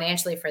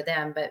financially for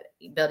them, but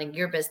building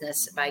your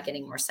business by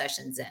getting more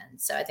sessions in.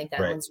 So I think that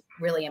Right. one's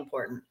really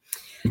important.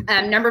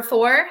 Number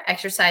 4,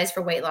 exercise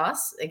for weight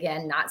loss.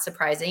 Again, not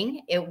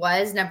surprising. It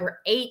was number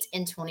 8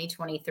 in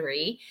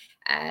 2023.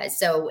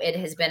 So it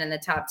has been in the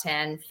top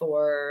 10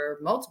 for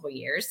multiple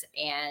years.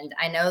 And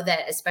I know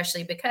that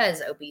especially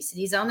because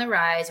obesity is on the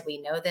rise,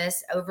 we know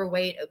this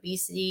overweight,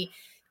 obesity,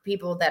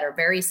 people that are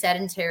very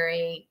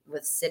sedentary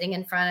with sitting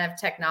in front of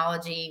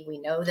technology. We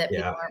know that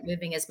people aren't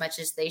moving as much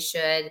as they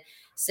should.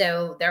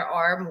 So there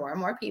are more and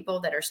more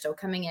people that are still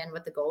coming in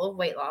with the goal of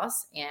weight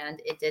loss,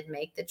 and it did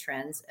make the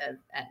trends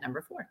at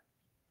number 4.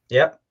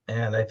 Yep.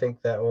 And I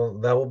think that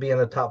will be in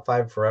the top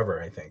 5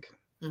 forever, I think.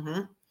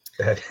 Well,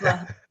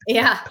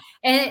 yeah.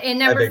 And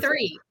number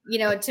 3,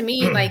 to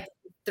me, So. like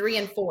 3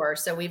 and 4.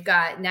 So we've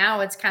got,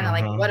 now it's kind of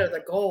like, what are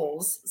the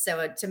goals?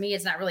 So to me,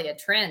 it's not really a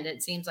trend.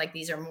 It seems like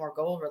these are more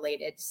goal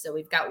related. So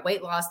we've got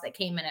weight loss that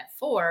came in at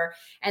 4.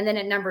 And then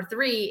at number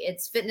 3,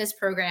 it's fitness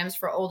programs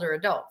for older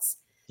adults.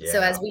 So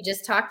as we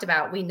just talked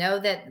about, we know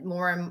that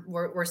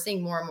we're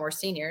seeing more and more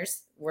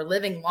seniors. We're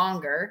living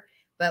longer,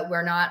 but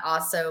we're not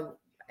also,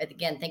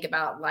 again, think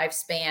about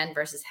lifespan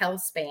versus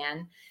health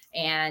span.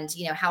 And,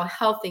 how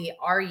healthy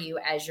are you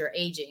as you're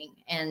aging?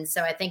 And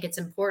so I think it's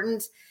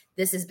important.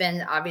 This has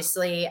been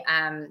obviously,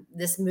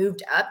 this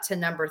moved up to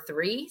number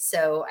 3.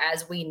 So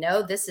as we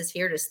know, this is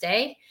here to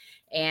stay.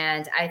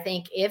 And I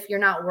think if you're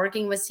not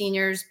working with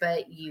seniors,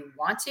 but you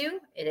want to,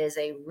 it is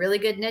a really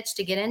good niche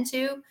to get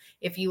into.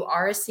 If you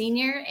are a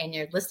senior and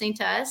you're listening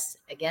to us,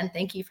 again,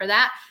 thank you for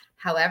that.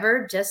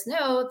 However, just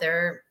know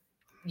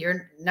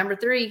you're number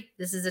 3.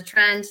 This is a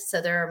trend. So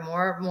there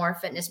are more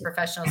fitness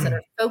professionals that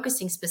are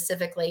focusing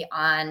specifically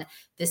on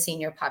the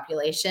senior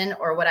population,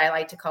 or what I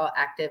like to call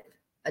active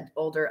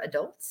older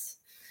adults.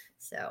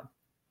 So.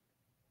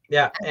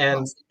 Yeah.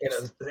 And,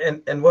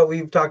 and what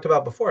we've talked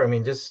about before, I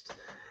mean, just,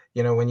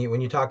 when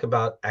you talk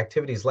about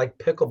activities like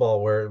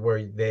pickleball,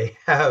 where they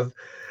have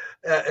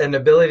an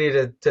ability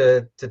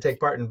to take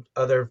part in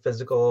other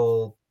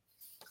physical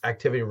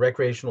activity,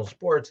 recreational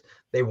sports,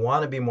 they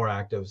want to be more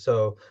active.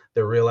 So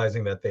they're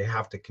realizing that they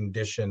have to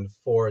condition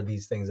for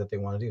these things that they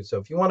want to do. So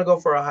if you want to go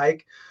for a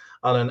hike,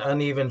 on an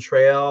uneven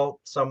trail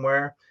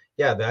somewhere,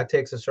 yeah, that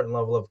takes a certain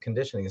level of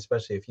conditioning,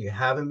 especially if you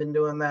haven't been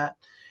doing that.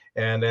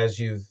 And as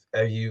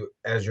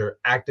you're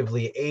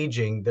actively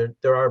aging,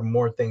 there are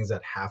more things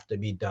that have to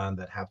be done,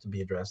 that have to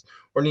be addressed,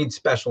 or need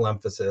special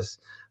emphasis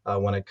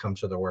when it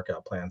comes to the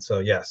workout plan. So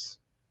yes,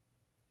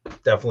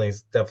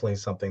 definitely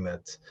something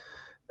that's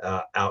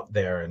out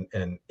there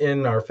and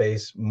in our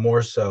face,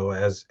 more so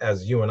as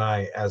you and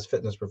I, as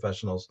fitness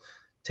professionals,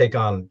 take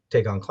on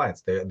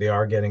clients. They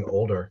are getting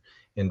older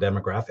in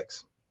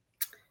demographics.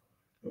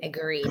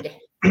 Agreed.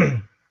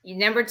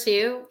 Number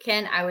two,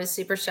 Ken, I was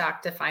super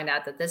shocked to find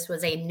out that this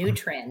was a new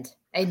trend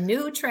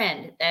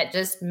that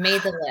just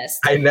made the list.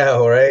 I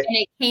know, right? And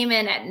it came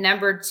in at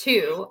number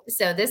two.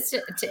 So this,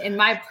 in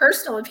my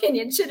personal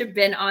opinion, should have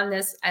been on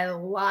this a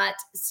lot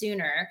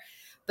sooner.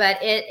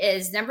 But it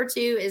is number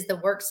two is the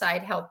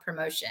worksite health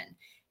promotion.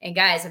 And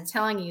guys, I'm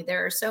telling you,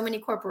 there are so many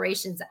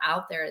corporations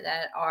out there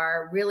that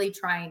are really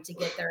trying to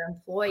get their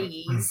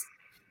employees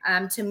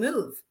to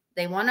move.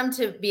 They want them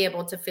to be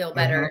able to feel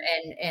better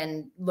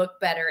and look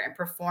better and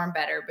perform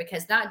better,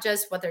 because not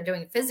just what they're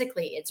doing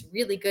physically, it's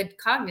really good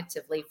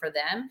cognitively for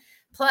them.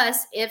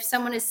 Plus, if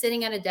someone is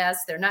sitting at a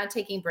desk, they're not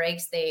taking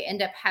breaks, they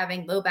end up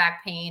having low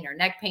back pain or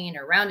neck pain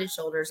or rounded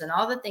shoulders and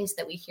all the things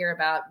that we hear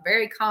about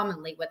very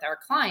commonly with our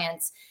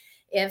clients.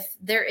 If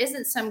there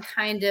isn't some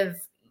kind of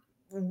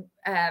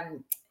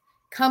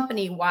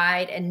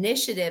company-wide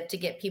initiative to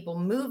get people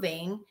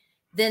moving,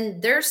 then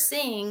they're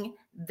seeing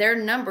their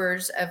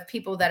numbers of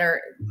people that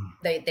are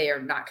they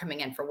are not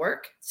coming in for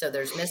work. So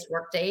there's missed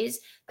work days.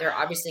 They're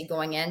obviously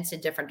going into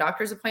different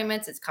doctor's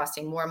appointments. It's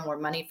costing more and more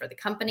money for the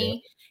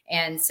company.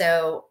 And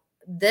so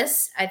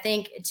this, I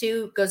think,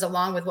 too, goes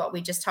along with what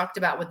we just talked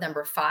about with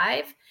number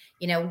five,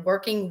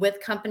 working with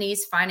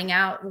companies, finding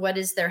out what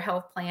is their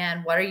health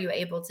plan, what are you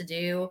able to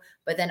do,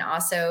 but then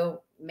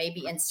also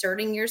maybe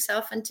inserting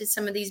yourself into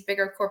some of these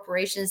bigger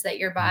corporations that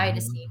you're by to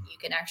see if you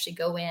can actually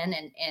go in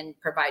and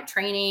provide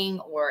training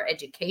or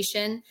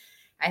education.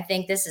 I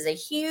think this is a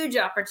huge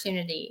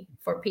opportunity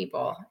for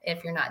people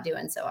if you're not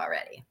doing so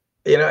already.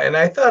 And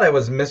I thought I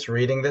was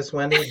misreading this,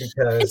 Wendy,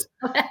 because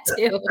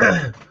too.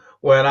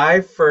 When I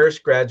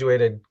first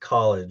graduated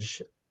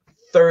college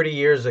 30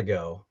 years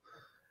ago,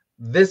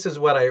 this is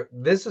what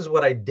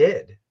I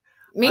did.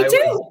 Me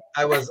too.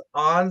 I was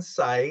on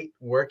site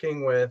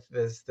working with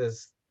this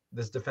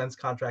defense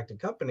contracted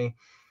company,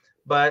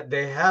 but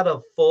they had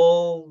a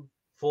full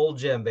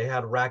gym. They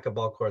had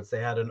racquetball courts. They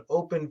had an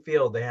open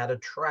field. They had a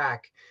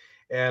track,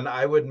 and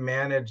I would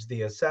manage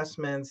the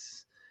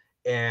assessments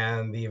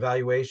and the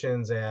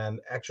evaluations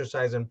and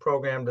exercise and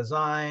program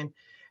design.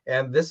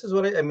 And this is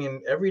what I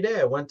mean. Every day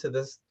I went to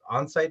this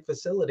on-site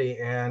facility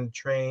and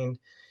trained.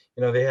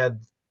 They had,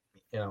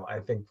 I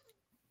think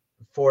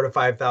 4,000 to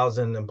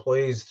 5,000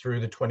 employees through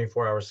the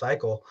 24-hour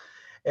cycle.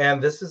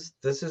 And this is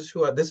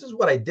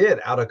what I did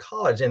out of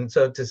college. And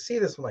so to see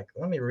this, I'm like,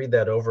 let me read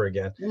that over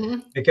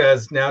again,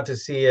 because now to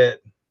see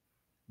it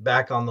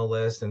back on the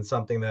list and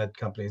something that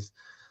companies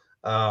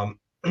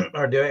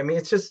are doing. I mean,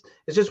 it's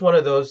just one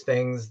of those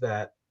things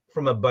that,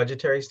 from a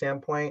budgetary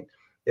standpoint,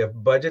 if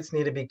budgets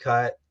need to be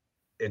cut,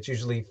 it's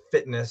usually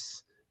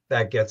fitness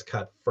that gets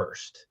cut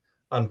first,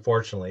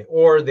 unfortunately,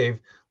 or they've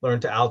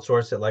learned to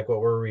outsource it, like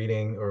what we're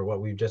reading or what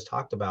we've just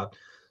talked about.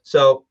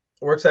 So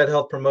worksite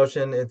health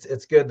promotion,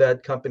 it's good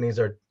that companies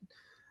are,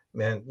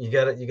 man, you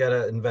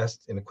gotta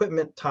invest in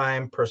equipment,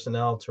 time,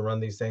 personnel to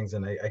run these things.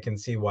 And I can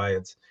see why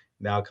it's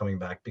now coming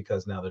back,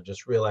 because now they're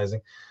just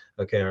realizing,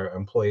 okay, our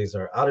employees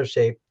are out of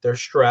shape, they're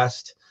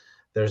stressed,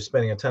 they're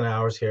spending a ton of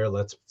hours here.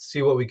 Let's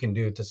see what we can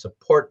do to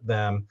support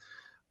them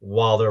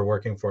while they're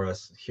working for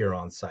us here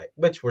on site,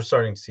 which we're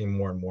starting to see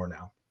more and more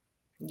now.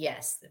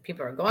 Yes,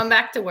 people are going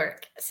back to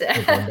work. So.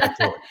 Going back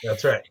to work.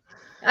 That's right.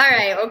 All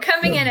right. Well,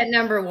 coming in at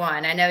number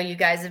one, I know you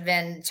guys have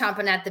been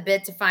chomping at the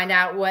bit to find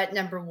out what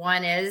number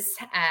one is.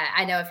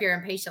 I know if you're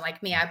impatient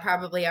like me, I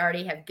probably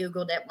already have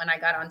Googled it when I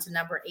got onto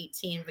number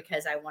 18,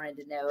 because I wanted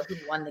to know who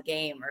won the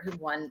game or who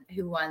won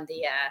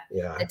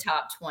the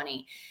top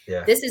 20.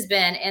 Yeah. This has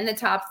been in the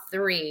top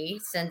 3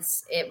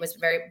 since it was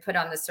put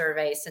on the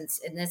survey,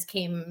 and this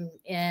came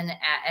in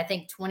at, I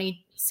think,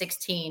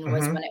 2016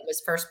 was when it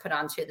was first put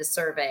onto the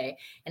survey.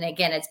 And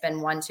again, it's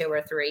been 1, 2,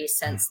 or 3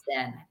 since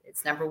then.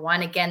 It's number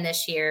 1 again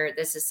this year.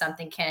 This is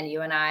something, Ken,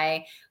 you and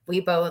I, we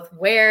both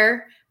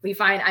wear. We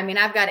find,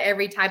 I've got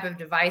every type of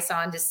device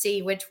on to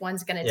see which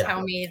one's going to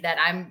tell me that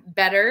I'm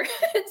better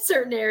in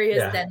certain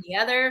areas than the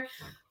other.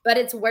 But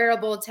it's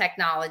wearable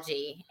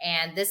technology,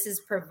 and this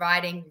is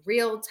providing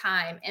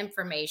real-time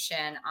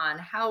information on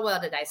how well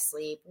did I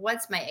sleep,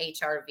 what's my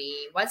HRV,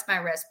 what's my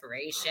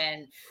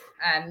respiration.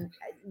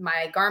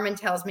 My Garmin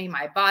tells me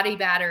my body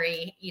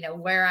battery,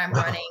 where I'm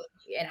running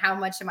and how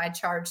much am I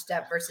charged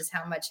up versus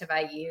how much have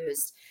I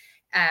used.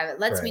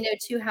 Lets me know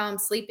too how I'm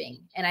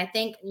sleeping. And I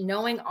think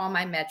knowing all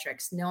my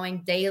metrics,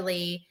 knowing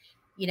daily,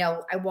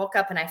 I woke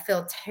up and I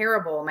feel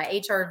terrible, my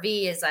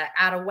HRV is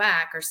out of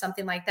whack or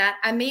something like that,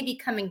 I may be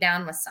coming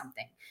down with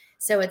something.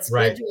 So it's good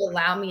Right. to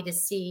allow me to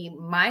see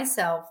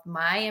myself,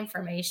 my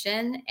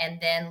information, and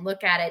then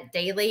look at it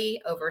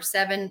daily over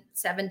seven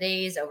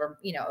days, over,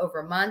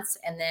 over months,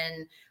 and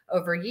then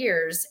over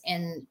years,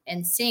 and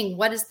seeing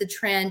what is the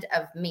trend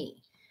of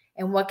me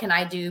and what can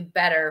I do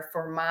better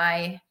for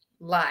my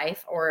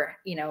life, or,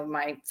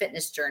 my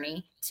fitness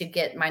journey, to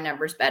get my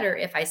numbers better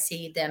if I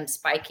see them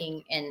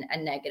spiking in a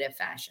negative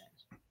fashion.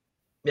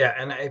 Yeah,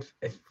 and I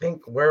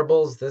think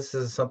wearables, this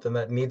is something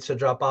that needs to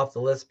drop off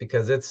the list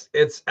because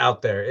it's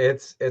out there.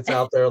 It's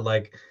out there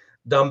like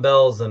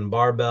dumbbells and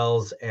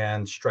barbells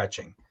and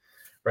stretching,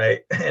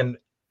 right? And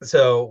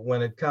so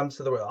when it comes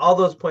to all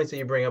those points that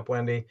you bring up,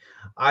 Wendy,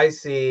 I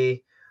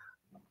see,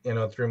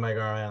 through my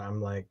Garmin, I'm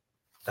like,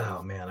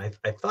 oh man,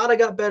 I thought I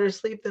got better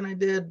sleep than I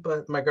did,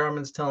 but my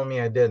Garmin's telling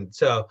me I didn't.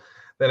 So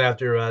then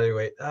after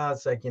evaluate,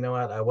 it's like, you know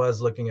what? I was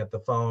looking at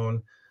the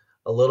phone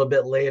a little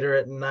bit later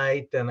at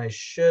night than I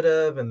should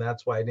have, and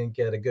that's why I didn't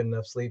get a good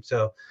enough sleep.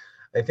 So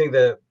I think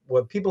that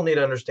what people need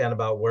to understand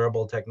about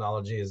wearable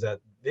technology is that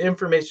the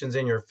information's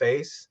in your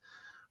face,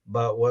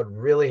 but what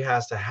really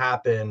has to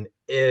happen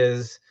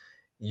is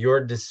your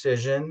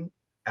decision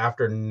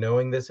after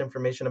knowing this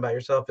information about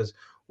yourself is,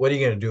 what are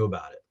you going to do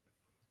about it?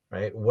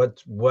 Right?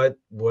 What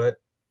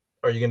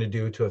are you going to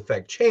do to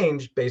affect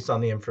change based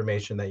on the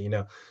information that you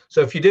know?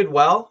 So if you did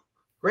well,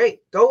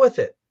 great, go with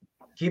it.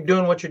 Keep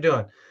doing what you're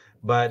doing.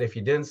 But if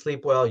you didn't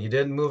sleep well, you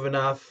didn't move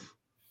enough,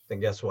 then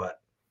guess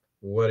what?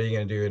 What are you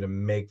going to do to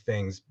make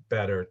things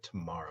better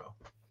tomorrow?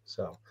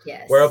 So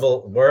Yes.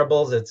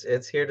 wearables,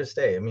 it's here to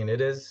stay. I mean, it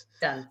is.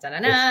 Dun, dun,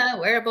 dun, dun.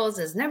 Wearables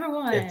is number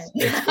one.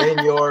 It's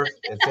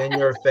in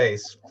your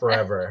face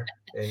forever.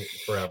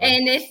 Forever.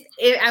 And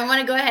if I want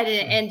to go ahead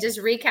and just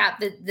recap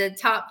the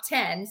top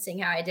 10, seeing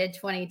how I did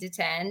 20 to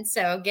 10.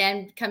 So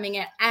again, coming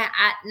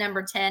at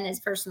number 10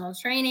 is personal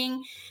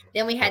training.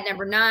 Then we had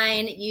number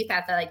 9, youth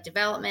athletic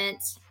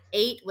development.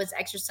 8 was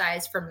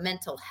exercise for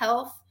mental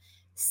health.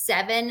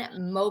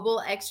 7,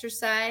 mobile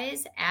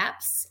exercise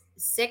apps.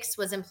 6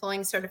 was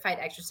employing certified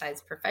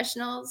exercise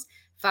professionals.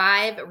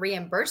 5,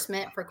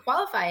 reimbursement for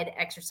qualified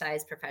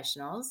exercise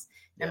professionals.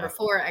 Number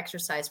 4,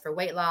 exercise for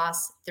weight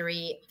loss.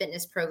 3,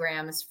 fitness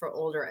programs for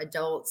older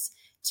adults.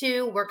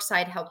 2,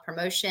 worksite health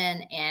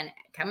promotion. And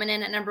coming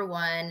in at number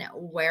 1,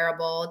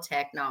 wearable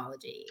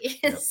technology.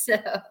 Yep. So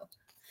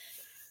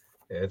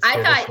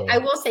I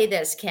will say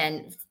this,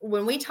 Ken,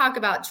 when we talk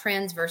about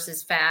trends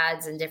versus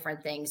fads and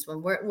different things,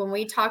 when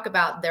we talk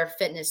about their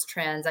fitness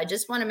trends, I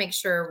just want to make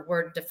sure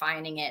we're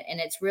defining it.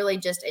 And it's really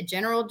just a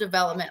general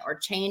development or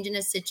change in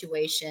a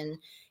situation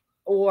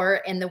or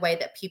in the way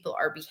that people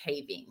are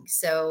behaving.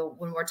 So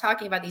when we're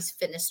talking about these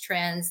fitness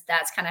trends,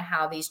 that's kind of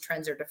how these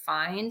trends are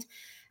defined.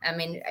 I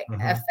mean,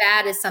 a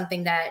fad is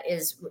something that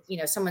is,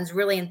 someone's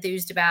really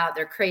enthused about,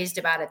 they're crazed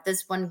about at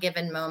this one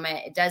given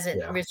moment.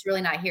 It's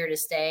really not here to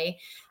stay.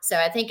 So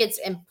I think it's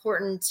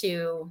important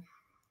to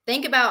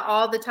think about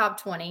all the top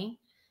 20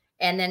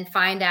 and then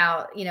find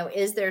out,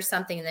 is there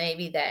something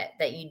maybe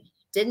that you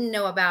didn't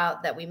know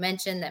about that we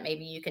mentioned that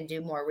maybe you can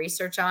do more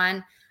research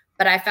on.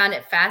 But I found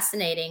it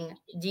fascinating.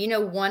 Do you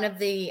know one of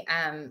the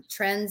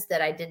trends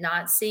that I did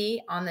not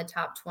see on the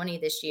top 20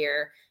 this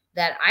year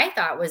that I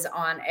thought was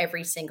on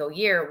every single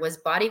year was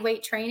body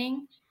weight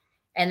training?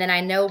 And then I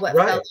know what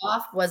fell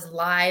off was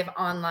live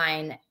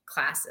online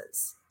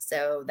classes.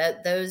 So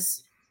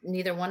those,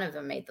 neither one of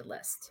them made the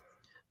list.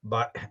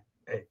 But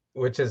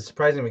which is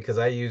surprising because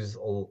I use,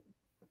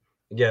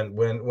 again,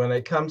 when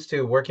it comes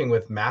to working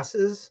with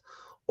masses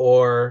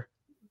or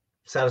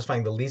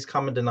satisfying the least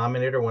common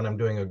denominator when I'm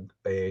doing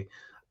a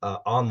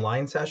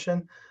online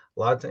session, a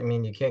lot of time, I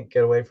mean, you can't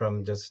get away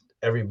from just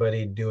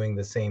everybody doing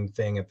the same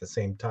thing at the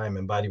same time,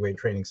 and body weight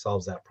training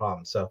solves that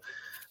problem. So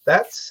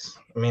that's,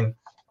 I mean,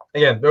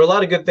 again, there are a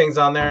lot of good things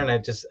on there, and I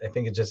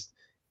think it just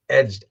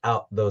edged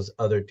out those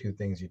other 2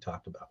 things you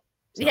talked about.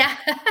 So. Yeah.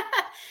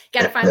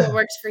 Got to find what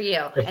works for you.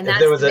 And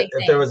that's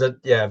if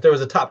there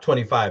was a top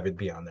 25, it'd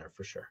be on there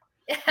for sure.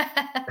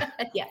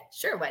 Yeah,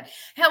 sure would.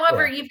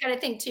 However, you've got to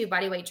think too,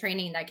 body weight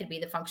training, that could be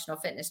the functional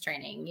fitness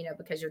training,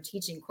 because you're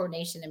teaching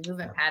coordination and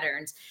movement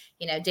patterns,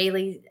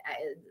 daily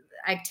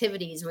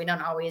activities. We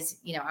don't always,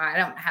 I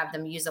don't have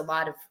them use a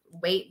lot of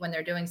weight when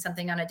they're doing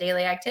something on a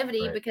daily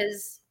activity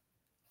because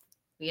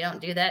you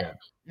don't do that.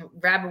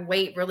 Grab a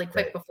weight really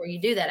quick before you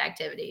do that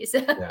activity.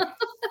 So.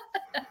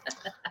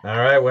 All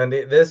right,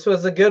 Wendy, this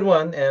was a good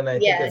one. And I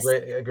think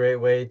a great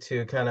way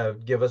to kind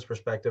of give us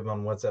perspective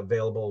on what's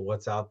available,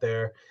 what's out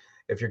there.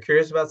 If you're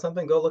curious about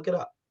something, go look it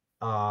up.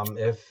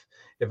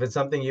 If it's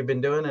something you've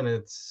been doing and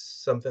it's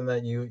something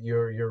that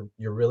you're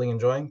really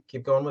enjoying,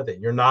 keep going with it.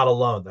 You're not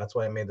alone. That's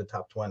why I made the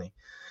top 20.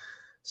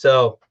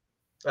 So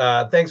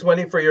thanks,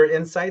 Wendy, for your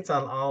insights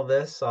on all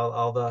this,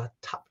 all the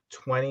top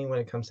 20 when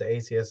it comes to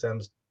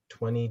ACSM's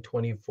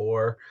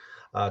 2024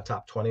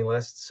 top 20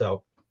 list.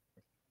 So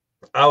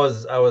I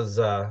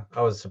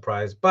was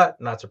surprised,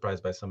 but not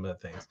surprised by some of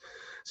the things.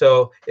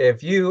 So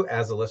if you,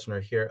 as a listener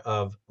here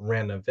of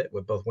Random Fit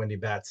with both Wendy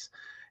Batts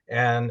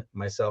and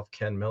myself,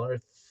 Ken Miller,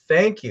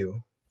 thank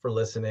you for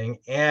listening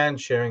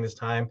and sharing this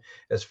time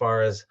as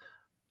far as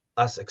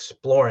us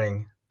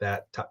exploring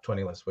that top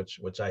 20 list,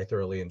 which I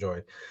thoroughly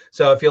enjoyed.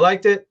 So if you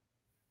liked it,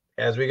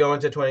 as we go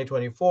into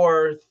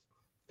 2024,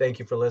 thank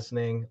you for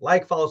listening.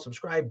 Like, follow,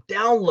 subscribe,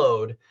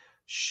 download,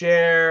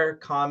 share,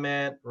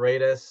 comment,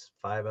 rate us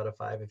 5 out of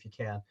 5 if you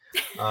can.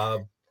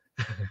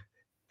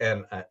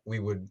 And we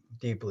would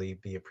deeply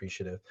be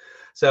appreciative.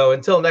 So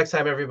until next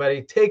time,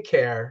 everybody, take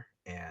care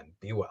and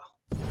be well.